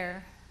knows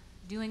where,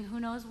 doing who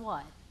knows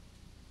what,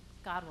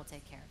 God will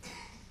take care of them.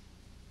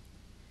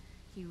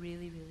 He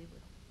really, really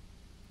will.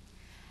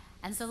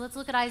 And so let's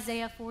look at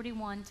Isaiah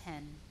 41:10.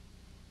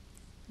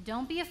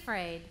 Don't be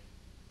afraid,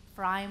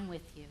 for I am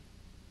with you.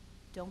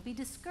 Don't be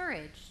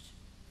discouraged,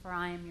 for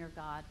I am your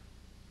God.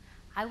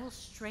 I will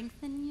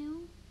strengthen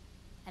you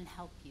and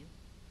help you.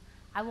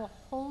 I will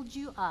hold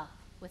you up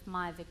with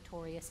my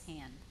victorious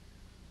hand.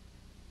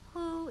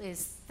 Who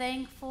is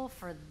thankful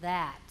for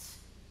that?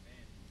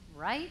 Amen.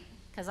 Right?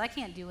 Because I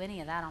can't do any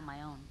of that on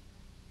my own.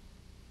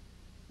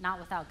 Not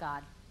without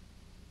God.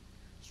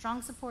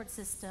 strong support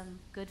system,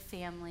 good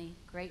family,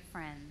 great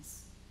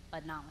friends,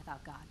 but not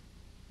without God.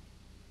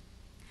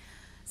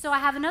 So I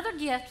have another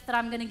gift that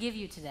I'm going to give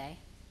you today,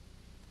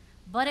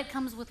 but it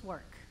comes with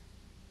work.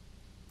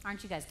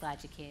 Aren't you guys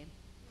glad you came?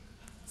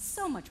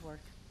 So much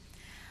work.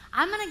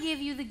 I'm going to give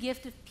you the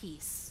gift of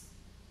peace,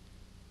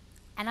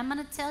 and I'm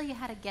going to tell you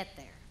how to get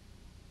there.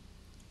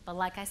 But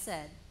like I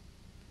said,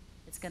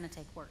 it's going to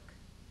take work,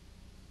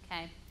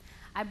 okay?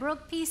 I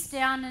broke peace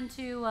down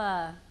into,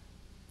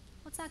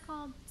 what's that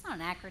called? It's not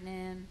an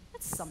acronym.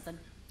 It's something.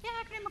 Yeah,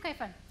 acronym, okay,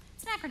 fine.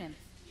 It's an acronym.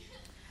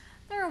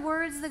 There are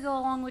words that go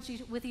along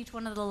with each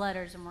one of the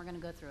letters, and we're going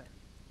to go through it.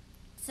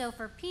 So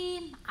for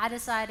P, I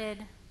decided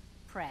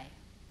pray.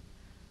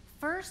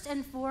 First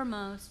and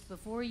foremost,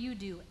 before you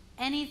do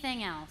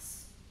anything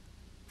else,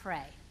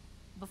 pray.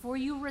 Before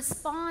you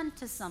respond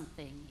to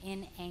something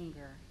in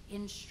anger,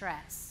 in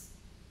stress,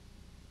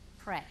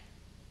 pray.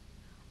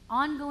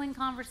 Ongoing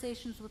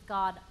conversations with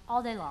God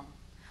all day long.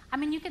 I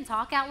mean, you can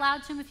talk out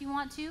loud to him if you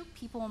want to.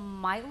 People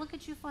might look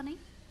at you funny.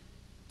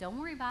 Don't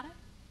worry about it.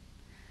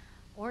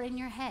 Or in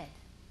your head.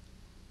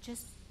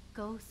 Just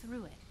go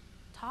through it.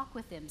 Talk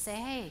with him. Say,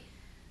 hey,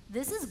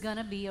 this is going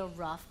to be a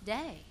rough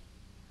day.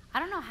 I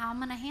don't know how I'm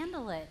going to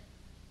handle it,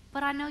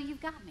 but I know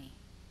you've got me.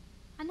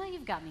 I know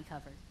you've got me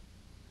covered.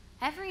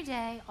 Every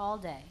day, all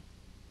day,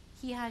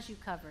 he has you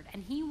covered,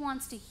 and he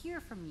wants to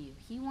hear from you.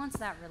 He wants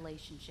that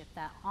relationship,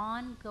 that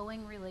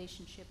ongoing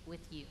relationship with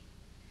you.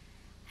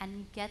 And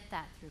you get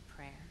that through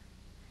prayer.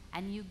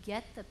 And you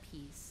get the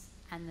peace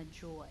and the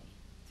joy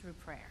through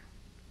prayer.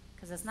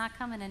 Because it's not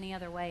coming any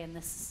other way in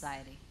this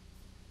society.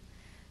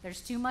 There's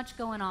too much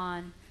going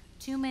on,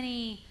 too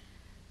many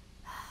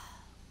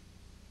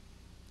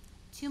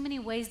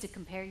ways to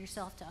compare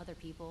yourself to other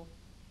people,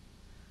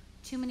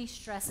 too many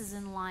stresses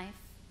in life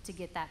to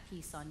get that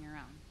peace on your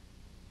own.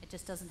 It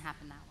just doesn't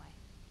happen that way.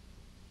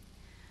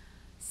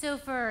 So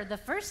for the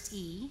first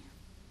E,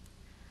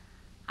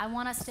 I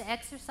want us to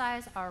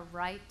exercise our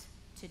right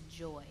to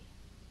joy.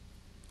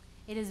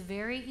 It is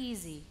very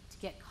easy to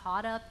get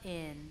caught up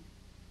in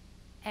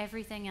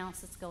everything else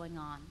that's going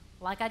on.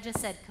 Like I just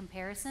said,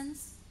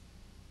 comparisons.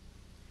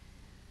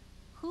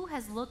 Who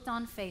has looked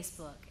on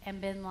Facebook and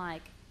been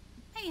like,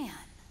 man,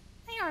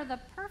 they are the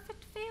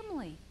perfect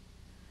family.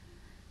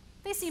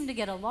 They seem to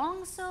get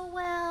along so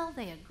well.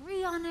 They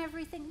agree on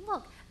everything.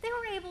 Look, they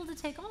were able to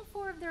take all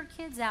 4 of their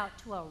kids out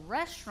to a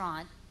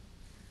restaurant,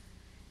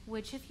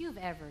 which if you've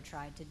ever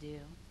tried to do,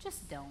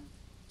 just don't.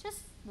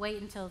 Just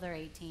wait until they're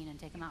 18 and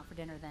take them out for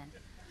dinner then.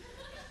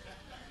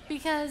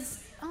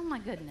 Because, oh my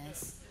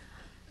goodness.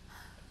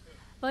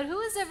 But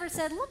who has ever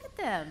said, look at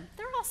them.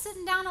 They're all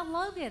sitting down at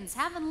Logan's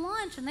having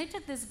lunch, and they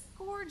took this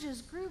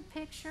gorgeous group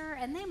picture,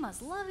 and they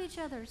must love each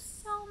other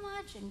so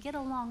much and get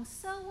along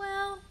so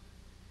well.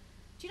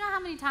 Do you know how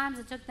many times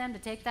it took them to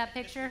take that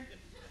picture?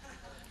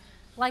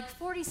 Like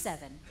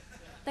 47.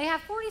 They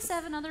have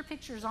 47 other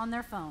pictures on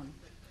their phone.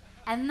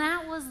 And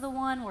that was the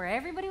one where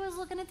everybody was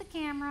looking at the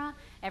camera.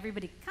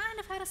 Everybody kind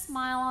of had a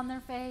smile on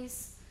their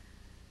face.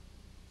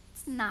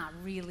 It's not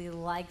really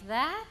like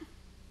that.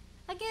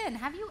 Again,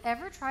 have you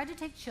ever tried to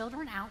take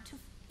children out to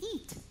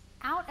eat,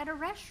 out at a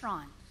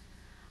restaurant?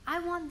 I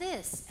want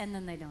this, and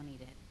then they don't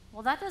eat it.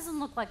 Well, that doesn't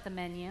look like the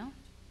menu.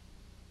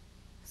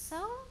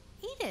 So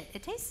eat it.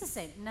 It tastes the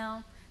same.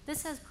 No,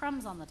 this has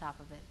crumbs on the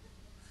top of it.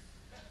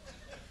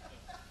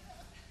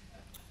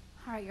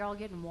 All right, you're all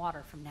getting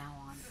water from now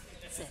on.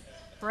 That's it.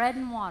 Bread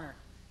and water.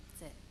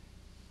 That's it.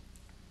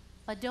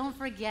 But don't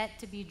forget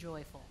to be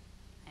joyful.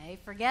 Okay?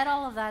 Forget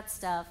all of that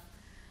stuff.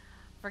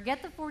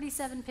 Forget the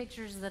 47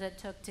 pictures that it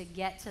took to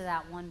get to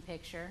that one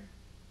picture.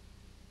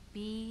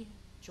 Be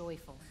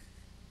joyful.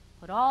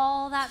 Put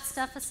all that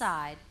stuff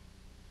aside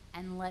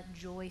and let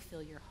joy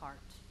fill your heart.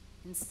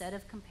 Instead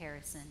of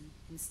comparison,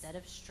 instead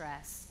of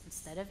stress,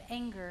 instead of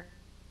anger,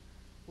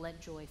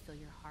 let joy fill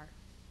your heart.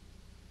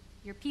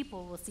 Your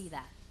people will see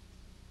that.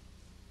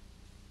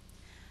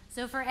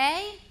 So for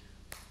A,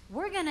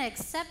 we're going to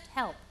accept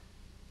help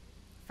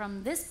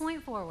from this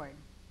point forward.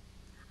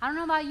 I don't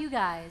know about you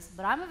guys,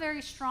 but I'm a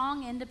very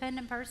strong,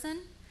 independent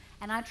person,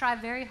 and I try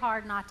very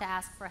hard not to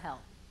ask for help.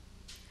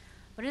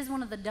 But it is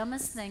one of the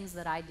dumbest things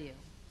that I do.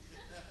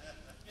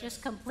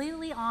 Just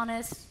completely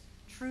honest,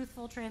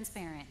 truthful,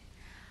 transparent.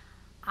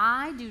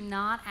 I do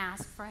not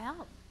ask for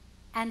help,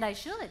 and I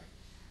should,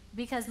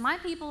 because my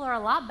people are a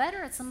lot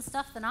better at some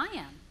stuff than I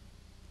am.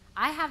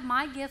 I have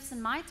my gifts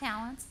and my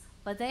talents,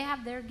 but they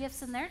have their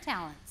gifts and their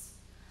talents.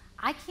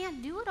 I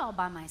can't do it all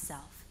by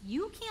myself.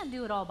 You can't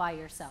do it all by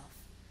yourself.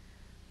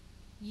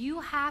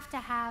 You have to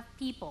have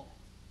people,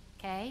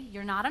 okay?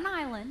 You're not an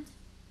island.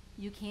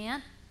 You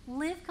can't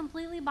live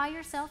completely by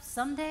yourself.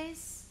 Some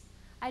days,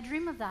 I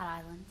dream of that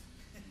island.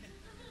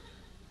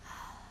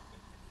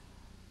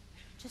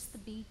 Just the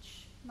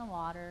beach, the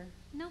water,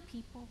 no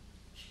people,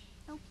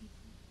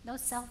 no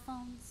cell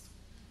phones,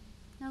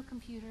 no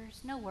computers,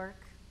 no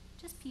work,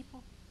 just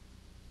people.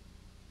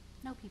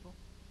 No people.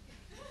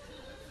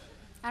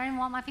 I don't even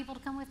want my people to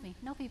come with me.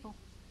 No people.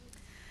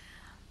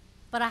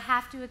 But I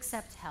have to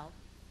accept help.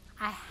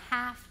 I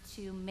have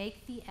to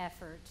make the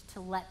effort to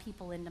let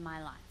people into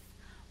my life.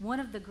 One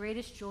of the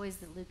greatest joys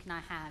that Luke and I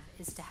have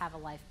is to have a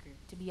life group,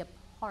 to be a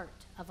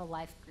part of a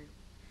life group.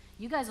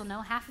 You guys will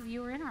know half of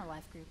you are in our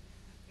life group,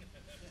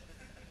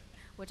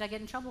 which I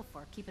get in trouble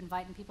for, keep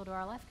inviting people to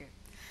our life group.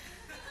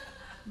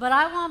 But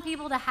I want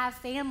people to have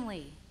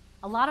family.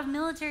 A lot of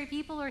military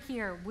people are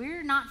here.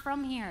 We're not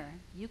from here.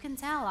 You can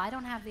tell, I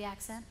don't have the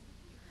accent.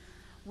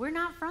 We're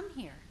not from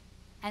here.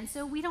 And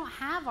so we don't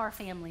have our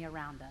family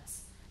around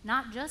us.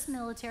 Not just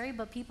military,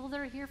 but people that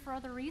are here for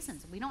other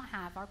reasons. We don't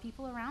have our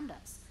people around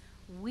us.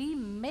 We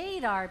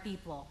made our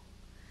people.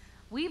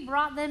 We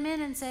brought them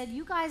in and said,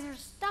 you guys are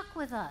stuck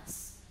with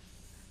us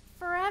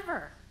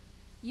forever.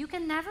 You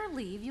can never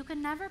leave. You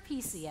can never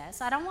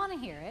PCS. I don't want to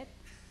hear it.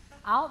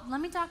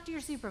 Let me talk to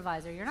your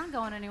supervisor. You're not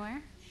going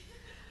anywhere.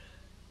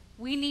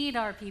 We need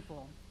our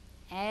people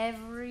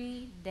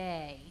every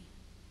day.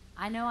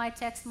 I know I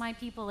text my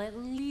people at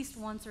least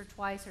once or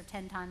twice or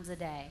 10 times a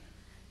day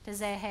to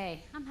say,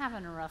 hey, I'm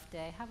having a rough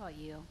day. How about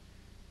you?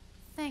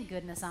 Thank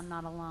goodness I'm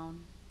not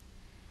alone.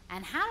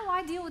 And how do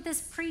I deal with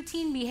this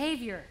preteen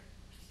behavior?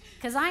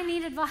 Because I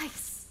need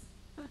advice.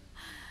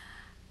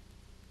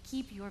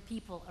 Keep your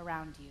people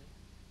around you.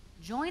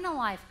 Join a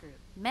life group.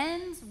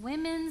 Men's,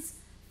 women's,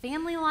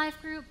 family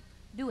life group.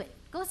 Do it.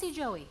 Go see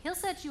Joey. He'll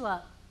set you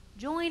up.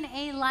 Join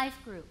a life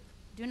group.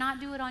 Do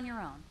not do it on your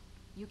own.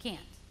 You can't.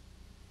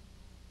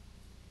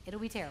 It'll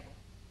be terrible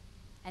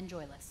and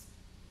joyless.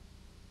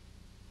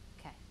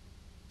 Okay.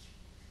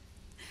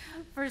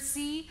 For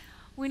C,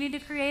 we need to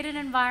create an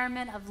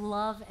environment of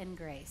love and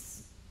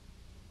grace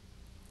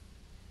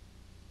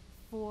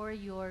for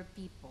your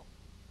people,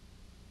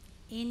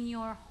 in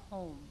your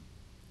home,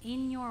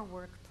 in your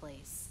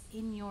workplace,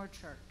 in your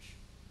church.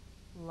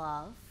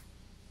 Love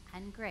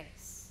and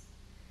grace.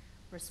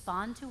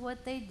 Respond to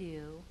what they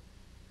do.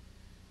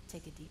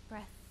 Take a deep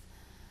breath.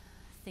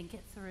 Think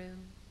it through.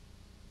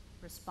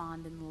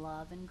 Respond in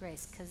love and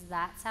grace, because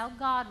that's how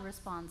God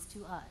responds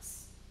to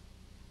us.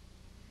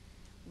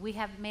 We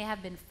may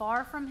have been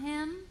far from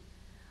him.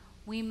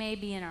 We may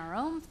be in our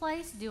own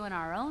place, doing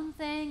our own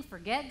thing,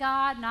 forget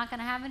God, not going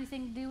to have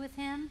anything to do with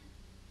him.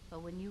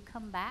 But when you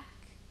come back,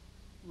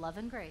 love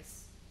and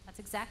grace, that's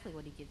exactly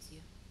what he gives you.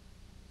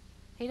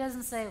 He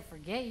doesn't say,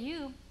 forget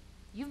you.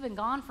 You've been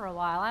gone for a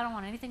while. I don't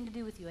want anything to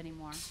do with you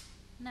anymore.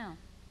 No.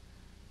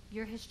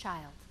 You're his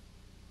child.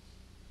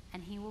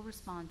 And he will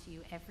respond to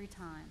you every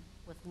time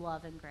with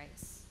love and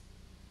grace.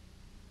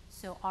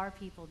 So our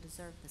people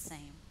deserve the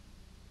same.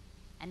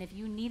 And if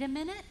you need a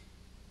minute,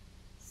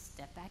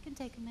 step back and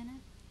take a minute,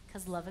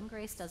 because love and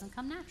grace doesn't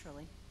come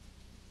naturally.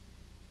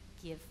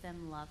 Give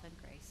them love and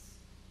grace,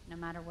 no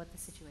matter what the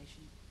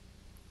situation.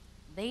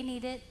 They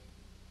need it.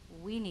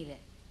 We need it.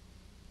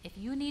 If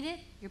you need it,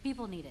 your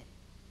people need it.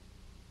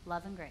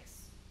 Love and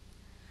grace.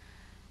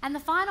 And the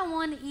final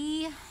one,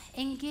 E,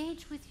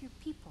 engage with your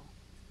people.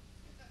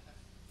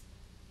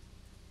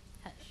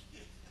 Hush.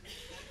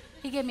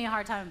 He gave me a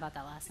hard time about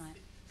that last night.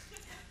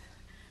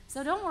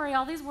 So don't worry,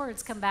 all these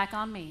words come back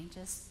on me.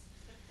 Just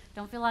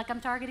don't feel like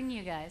I'm targeting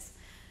you guys.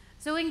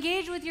 So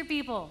engage with your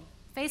people.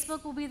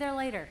 Facebook will be there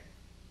later.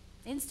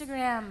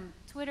 Instagram,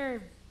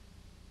 Twitter,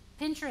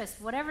 Pinterest,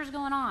 whatever's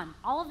going on,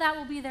 all of that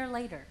will be there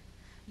later.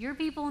 Your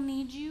people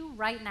need you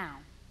right now.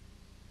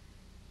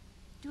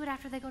 Do it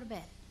after they go to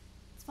bed.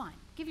 It's fine.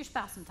 Give your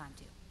spouse some time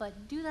too,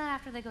 but do that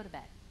after they go to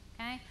bed,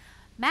 okay?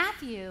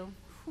 Matthew,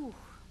 whew,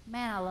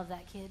 man, I love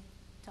that kid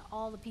to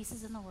all the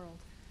pieces in the world,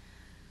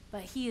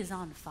 but he is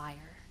on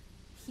fire.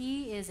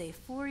 He is a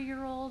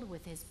 4-year-old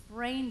with his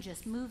brain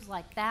just moves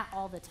like that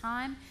all the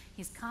time.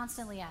 He's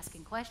constantly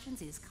asking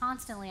questions. He's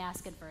constantly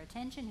asking for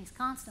attention. He's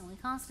constantly,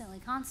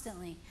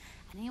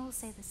 and he will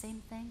say the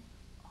same thing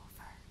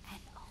over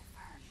and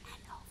over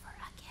and over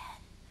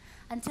again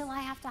until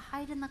I have to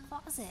hide in the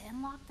closet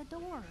and lock the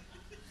door.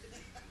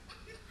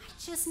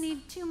 I just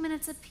need 2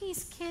 minutes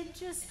apiece, kid,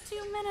 just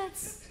 2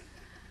 minutes.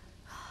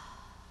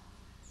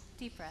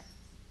 Deep breath.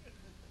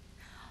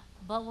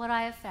 But what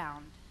I have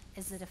found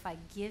is that if I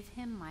give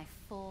him my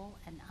full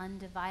and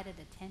undivided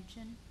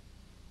attention,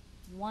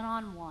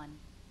 one-on-one,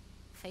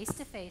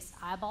 face-to-face,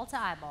 eyeball to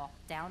eyeball,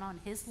 down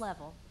on his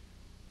level,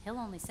 he'll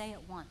only say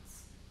it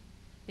once.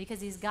 Because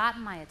he's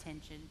gotten my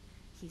attention,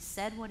 he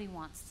said what he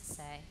wants to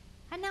say,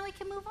 and now he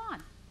can move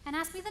on and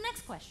ask me the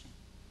next question.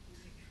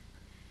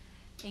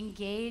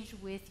 Engage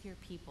with your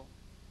people,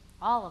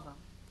 all of them,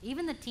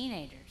 even the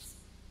teenagers.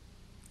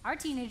 Our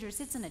teenager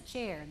sits in a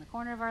chair in the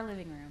corner of our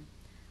living room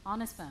on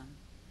his phone,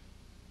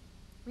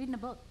 reading a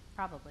book,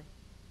 probably.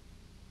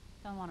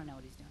 Don't want to know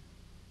what he's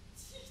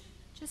doing.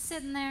 Just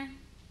sitting there,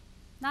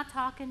 not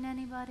talking to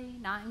anybody,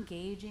 not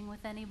engaging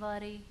with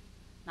anybody,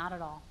 not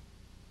at all.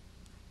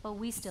 But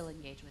we still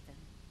engage with him,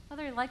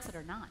 whether he likes it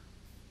or not.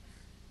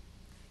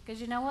 Because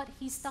you know what?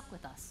 He's stuck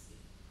with us,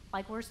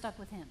 like we're stuck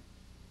with him.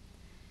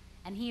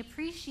 And he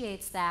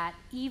appreciates that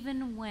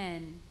even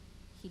when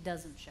he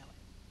doesn't show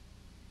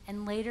it.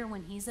 And later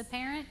when he's a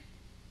parent,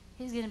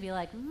 he's going to be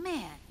like,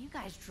 man, you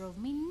guys drove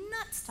me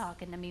nuts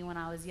talking to me when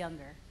I was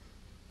younger.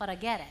 But I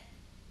get it.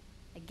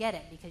 I get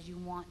it, because you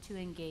want to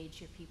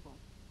engage your people.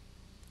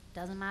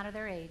 Doesn't matter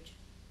their age,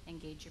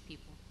 engage your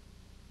people.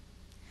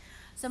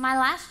 So my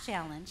last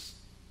challenge,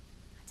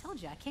 I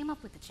told you, I came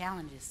up with the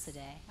challenges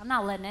today. I'm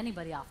not letting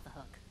anybody off the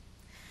hook.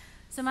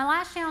 So my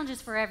last challenge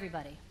is for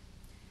everybody.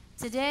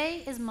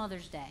 Today is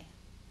Mother's Day.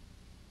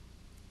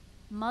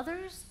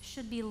 Mothers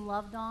should be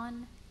loved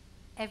on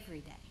every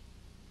day.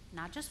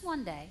 Not just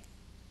one day,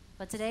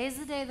 but today is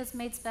the day that's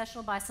made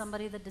special by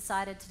somebody that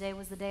decided today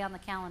was the day on the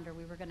calendar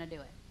we were going to do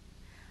it.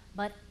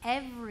 But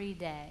every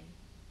day,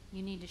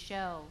 you need to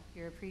show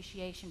your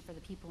appreciation for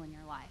the people in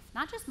your life,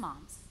 not just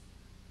moms.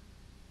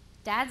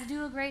 Dads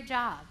do a great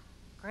job.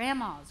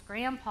 Grandmas,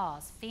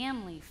 grandpas,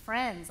 family,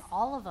 friends,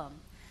 all of them.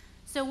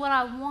 So what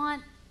I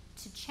want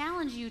to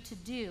challenge you to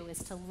do is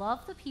to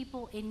love the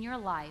people in your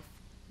life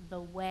the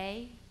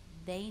way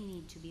they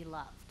need to be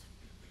loved,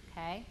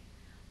 okay?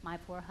 My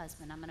poor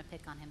husband, I'm going to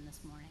pick on him this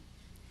morning.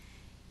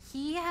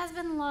 He has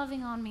been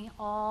loving on me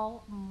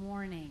all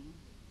morning.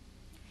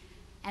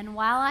 And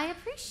while I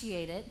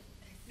appreciate it,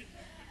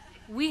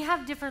 we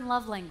have different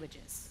love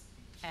languages,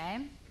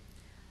 okay?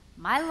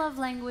 My love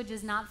language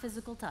is not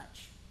physical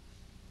touch.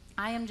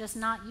 I am just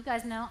not, you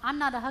guys know, I'm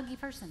not a huggy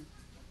person.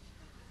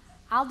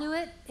 I'll do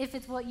it if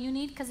it's what you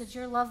need because it's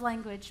your love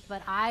language,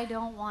 but I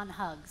don't want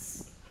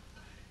hugs.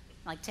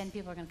 Like 10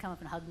 people are going to come up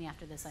and hug me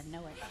after this, I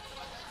know it.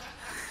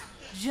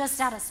 Just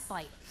out of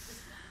spite.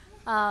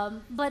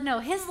 But no,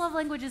 his love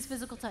language is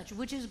physical touch,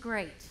 which is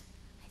great.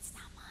 It's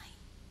not mine.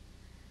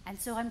 And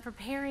so I'm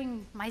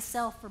preparing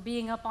myself for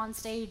being up on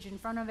stage in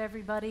front of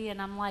everybody,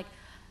 and I'm like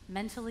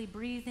mentally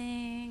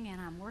breathing, and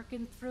I'm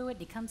working through it.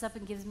 He comes up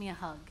and gives me a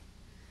hug.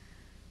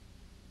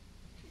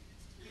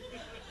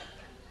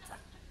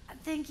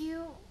 Thank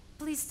you.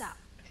 Please stop.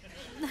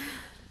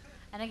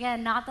 And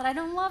again, not that I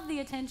don't love the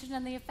attention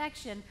and the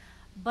affection,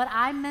 but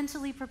I'm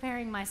mentally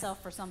preparing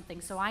myself for something.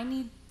 So I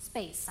need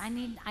space. I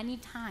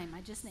need time.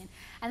 I just need.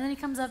 And then he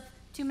comes up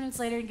 2 minutes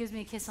later and gives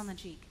me a kiss on the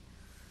cheek.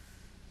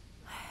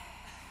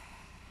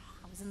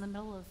 I was in the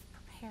middle of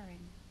preparing.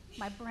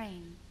 My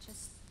brain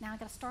just, now I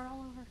got to start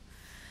all over.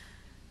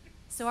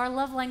 So our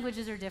love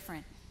languages are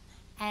different.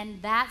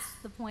 And that's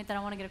the point that I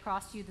want to get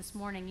across to you this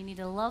morning. You need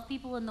to love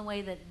people in the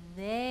way that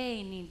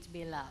they need to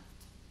be loved.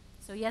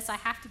 So yes, I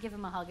have to give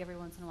him a hug every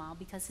once in a while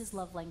because his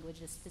love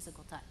language is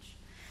physical touch.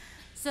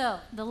 So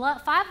the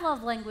 5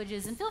 love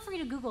languages, and feel free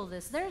to Google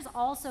this. There's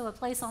also a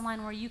place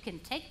online where you can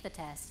take the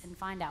test and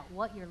find out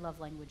what your love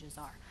languages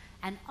are.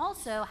 And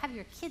also have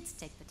your kids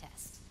take the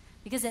test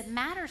because it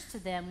matters to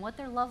them what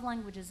their love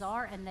languages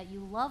are and that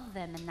you love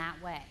them in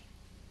that way.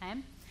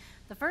 Okay?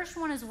 The first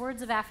one is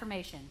words of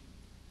affirmation.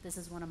 This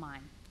is one of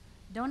mine.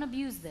 Don't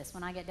abuse this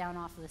when I get down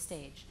off of the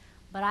stage.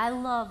 But I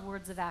love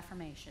words of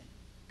affirmation.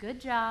 Good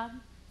job.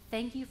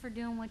 Thank you for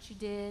doing what you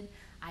did.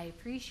 I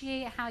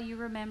appreciate how you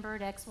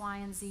remembered X, Y,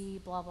 and Z,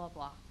 blah, blah,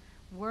 blah.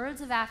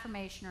 Words of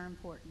affirmation are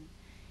important.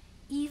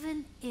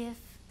 Even if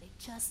they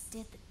just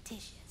did the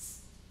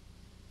dishes.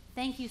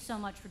 Thank you so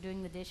much for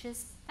doing the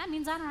dishes. That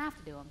means I don't have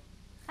to do them.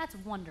 That's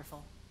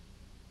wonderful.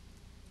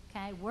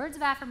 Okay? Words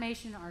of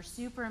affirmation are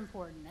super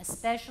important,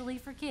 especially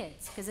for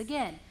kids. Because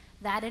again,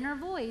 that inner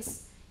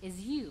voice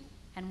is you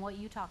and what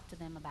you talk to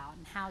them about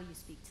and how you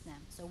speak to them.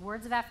 So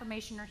words of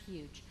affirmation are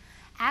huge.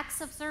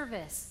 Acts of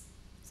service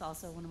is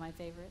also one of my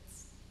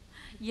favorites.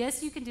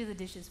 Yes, you can do the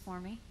dishes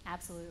for me.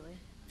 Absolutely.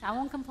 I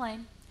won't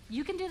complain.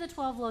 You can do the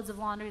 12 loads of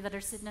laundry that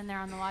are sitting in there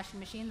on the washing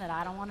machine that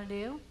I don't want to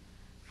do.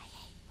 I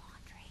hate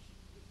laundry.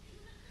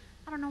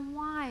 I don't know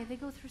why. They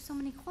go through so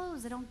many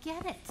clothes. I don't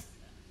get it.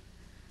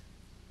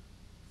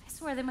 I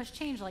swear they must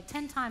change like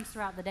 10 times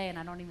throughout the day and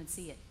I don't even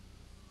see it.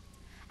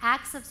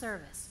 Acts of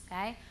service,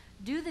 okay?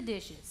 Do the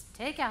dishes,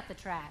 take out the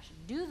trash,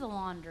 do the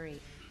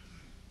laundry.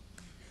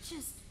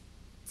 Just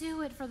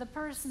do it for the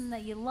person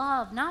that you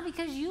love, not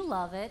because you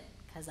love it,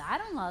 because I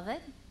don't love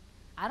it.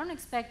 I don't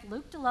expect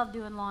Luke to love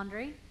doing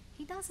laundry.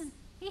 He doesn't.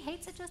 He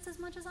hates it just as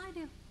much as I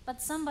do.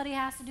 But somebody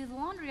has to do the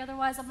laundry,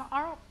 otherwise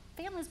our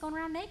family's going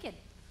around naked.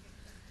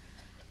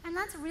 And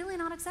that's really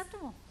not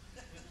acceptable.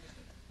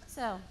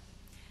 So,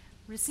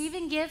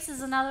 receiving gifts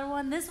is another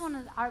one. This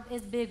one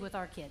is big with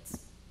our kids.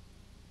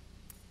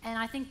 And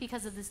I think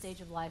because of the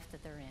stage of life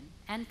that they're in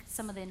and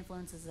some of the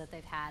influences that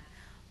they've had.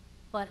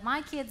 But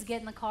my kids get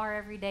in the car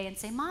every day and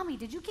say, Mommy,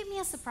 did you give me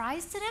a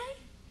surprise today?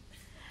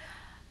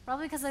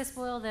 Probably because I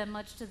spoil them,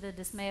 much to the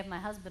dismay of my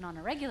husband, on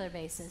a regular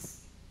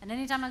basis. And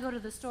anytime I go to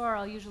the store,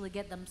 I'll usually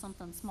get them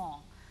something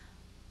small.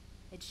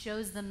 It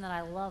shows them that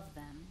I love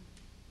them.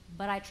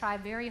 But I try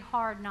very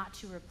hard not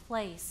to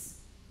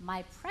replace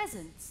my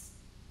presence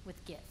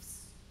with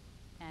gifts.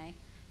 Okay?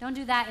 Don't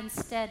do that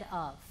instead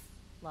of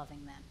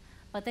loving them.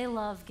 But they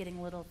love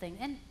getting little things.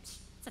 And it's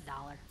 $1.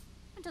 Went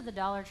to the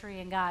Dollar Tree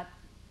and got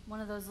one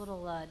of those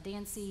little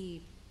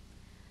dancy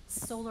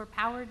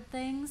solar-powered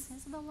things.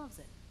 Isabel loves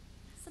it.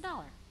 It's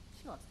 $1.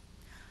 She loves it.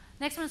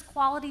 Next one is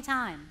quality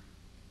time.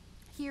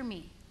 Hear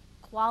me.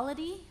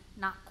 Quality,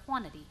 not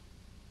quantity.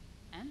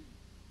 Okay?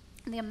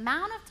 And the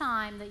amount of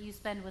time that you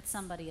spend with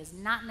somebody is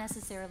not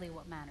necessarily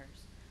what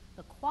matters.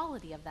 The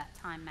quality of that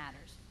time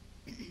matters.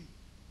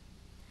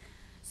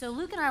 So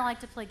Luke and I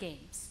like to play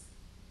games,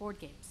 board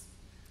games,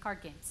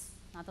 card games,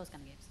 not those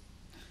kind of games.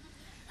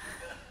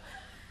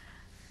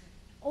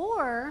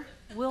 Or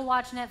we'll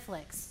watch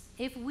Netflix.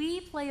 If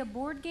we play a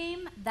board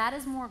game, that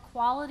is more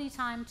quality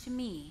time to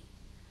me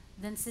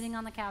than sitting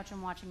on the couch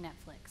and watching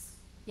Netflix.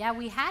 Yeah,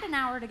 we had an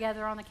hour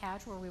together on the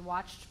couch where we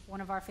watched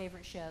one of our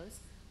favorite shows,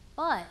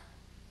 but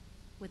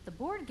with the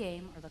board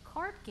game or the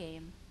card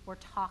game, we're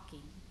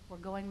talking. We're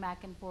going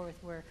back and forth.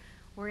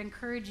 We're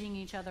encouraging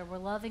each other. We're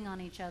loving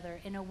on each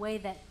other in a way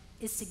that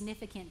is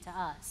significant to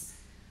us.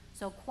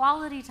 So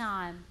quality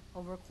time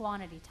over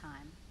quantity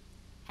time.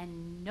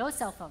 And no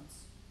cell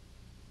phones.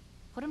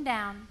 Put them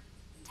down.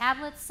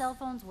 Tablets, cell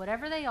phones,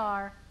 whatever they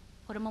are,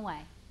 put them away.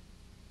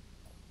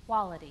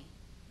 Quality,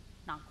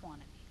 not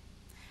quantity.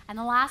 And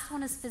the last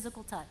one is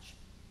physical touch.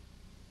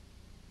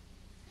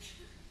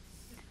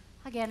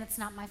 Again, it's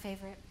not my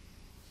favorite.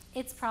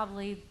 It's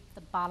probably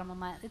the bottom of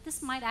my,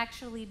 this might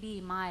actually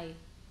be my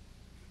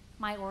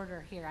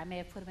order here. I may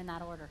have put them in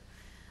that order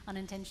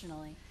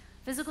unintentionally.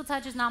 Physical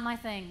touch is not my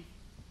thing.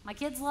 My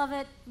kids love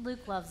it.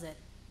 Luke loves it.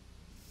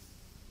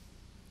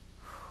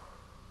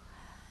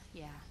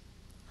 Yeah.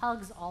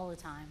 Hugs all the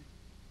time.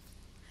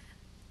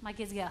 My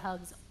kids get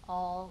hugs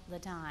all the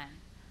time.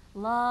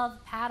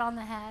 Love, pat on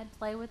the head,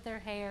 play with their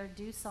hair,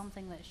 do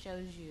something that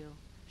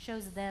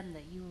shows them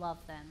that you love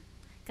them.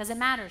 Because it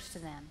matters to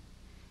them.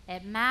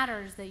 It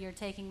matters that you're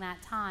taking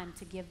that time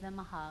to give them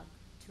a hug,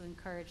 to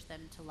encourage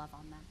them, to love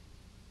on them.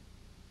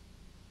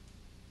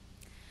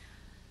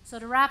 So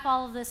to wrap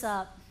all of this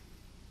up,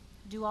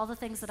 do all the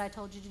things that I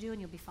told you to do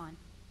and you'll be fine.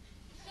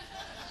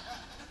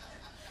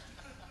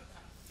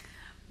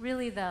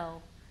 Really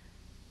though,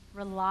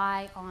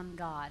 rely on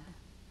God.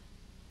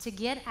 To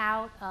get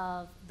out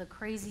of the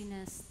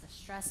craziness, the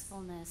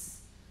stressfulness,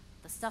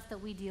 the stuff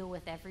that we deal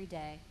with every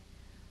day,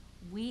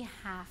 we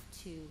have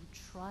to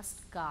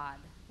trust God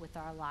with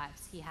our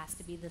lives. He has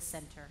to be the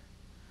center.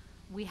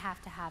 We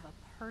have to have a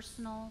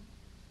personal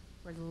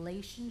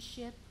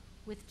relationship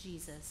with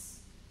Jesus,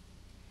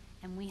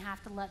 and we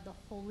have to let the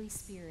Holy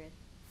Spirit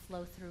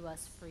flow through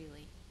us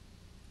freely.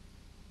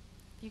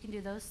 If you can do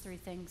those three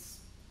things,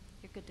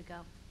 you're good to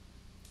go.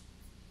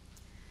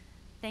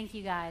 Thank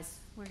you, guys.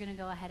 We're going to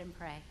go ahead and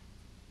pray.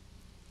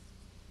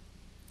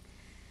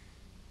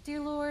 Dear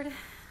Lord,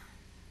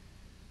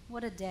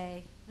 what a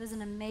day. It is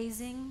an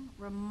amazing,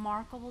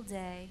 remarkable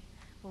day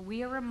where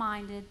we are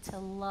reminded to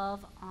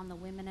love on the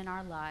women in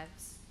our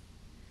lives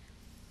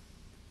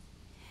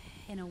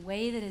in a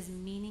way that is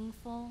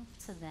meaningful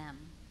to them.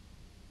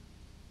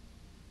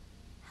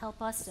 Help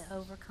us to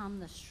overcome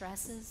the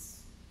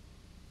stresses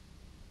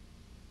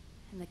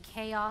and the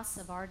chaos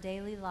of our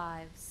daily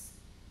lives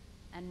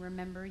and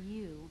remember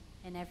you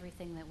in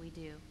everything that we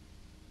do.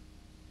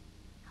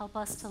 Help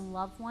us to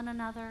love one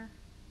another,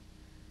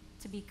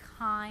 to be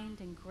kind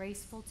and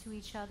graceful to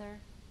each other,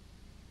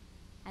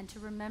 and to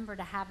remember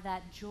to have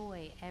that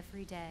joy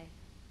every day.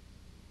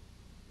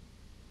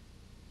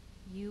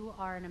 You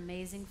are an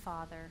amazing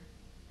Father,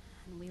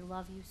 and we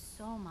love you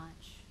so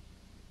much.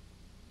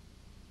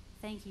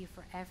 Thank you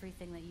for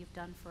everything that you've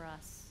done for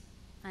us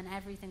and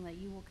everything that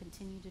you will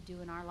continue to do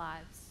in our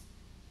lives.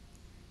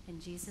 In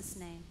Jesus'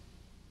 name.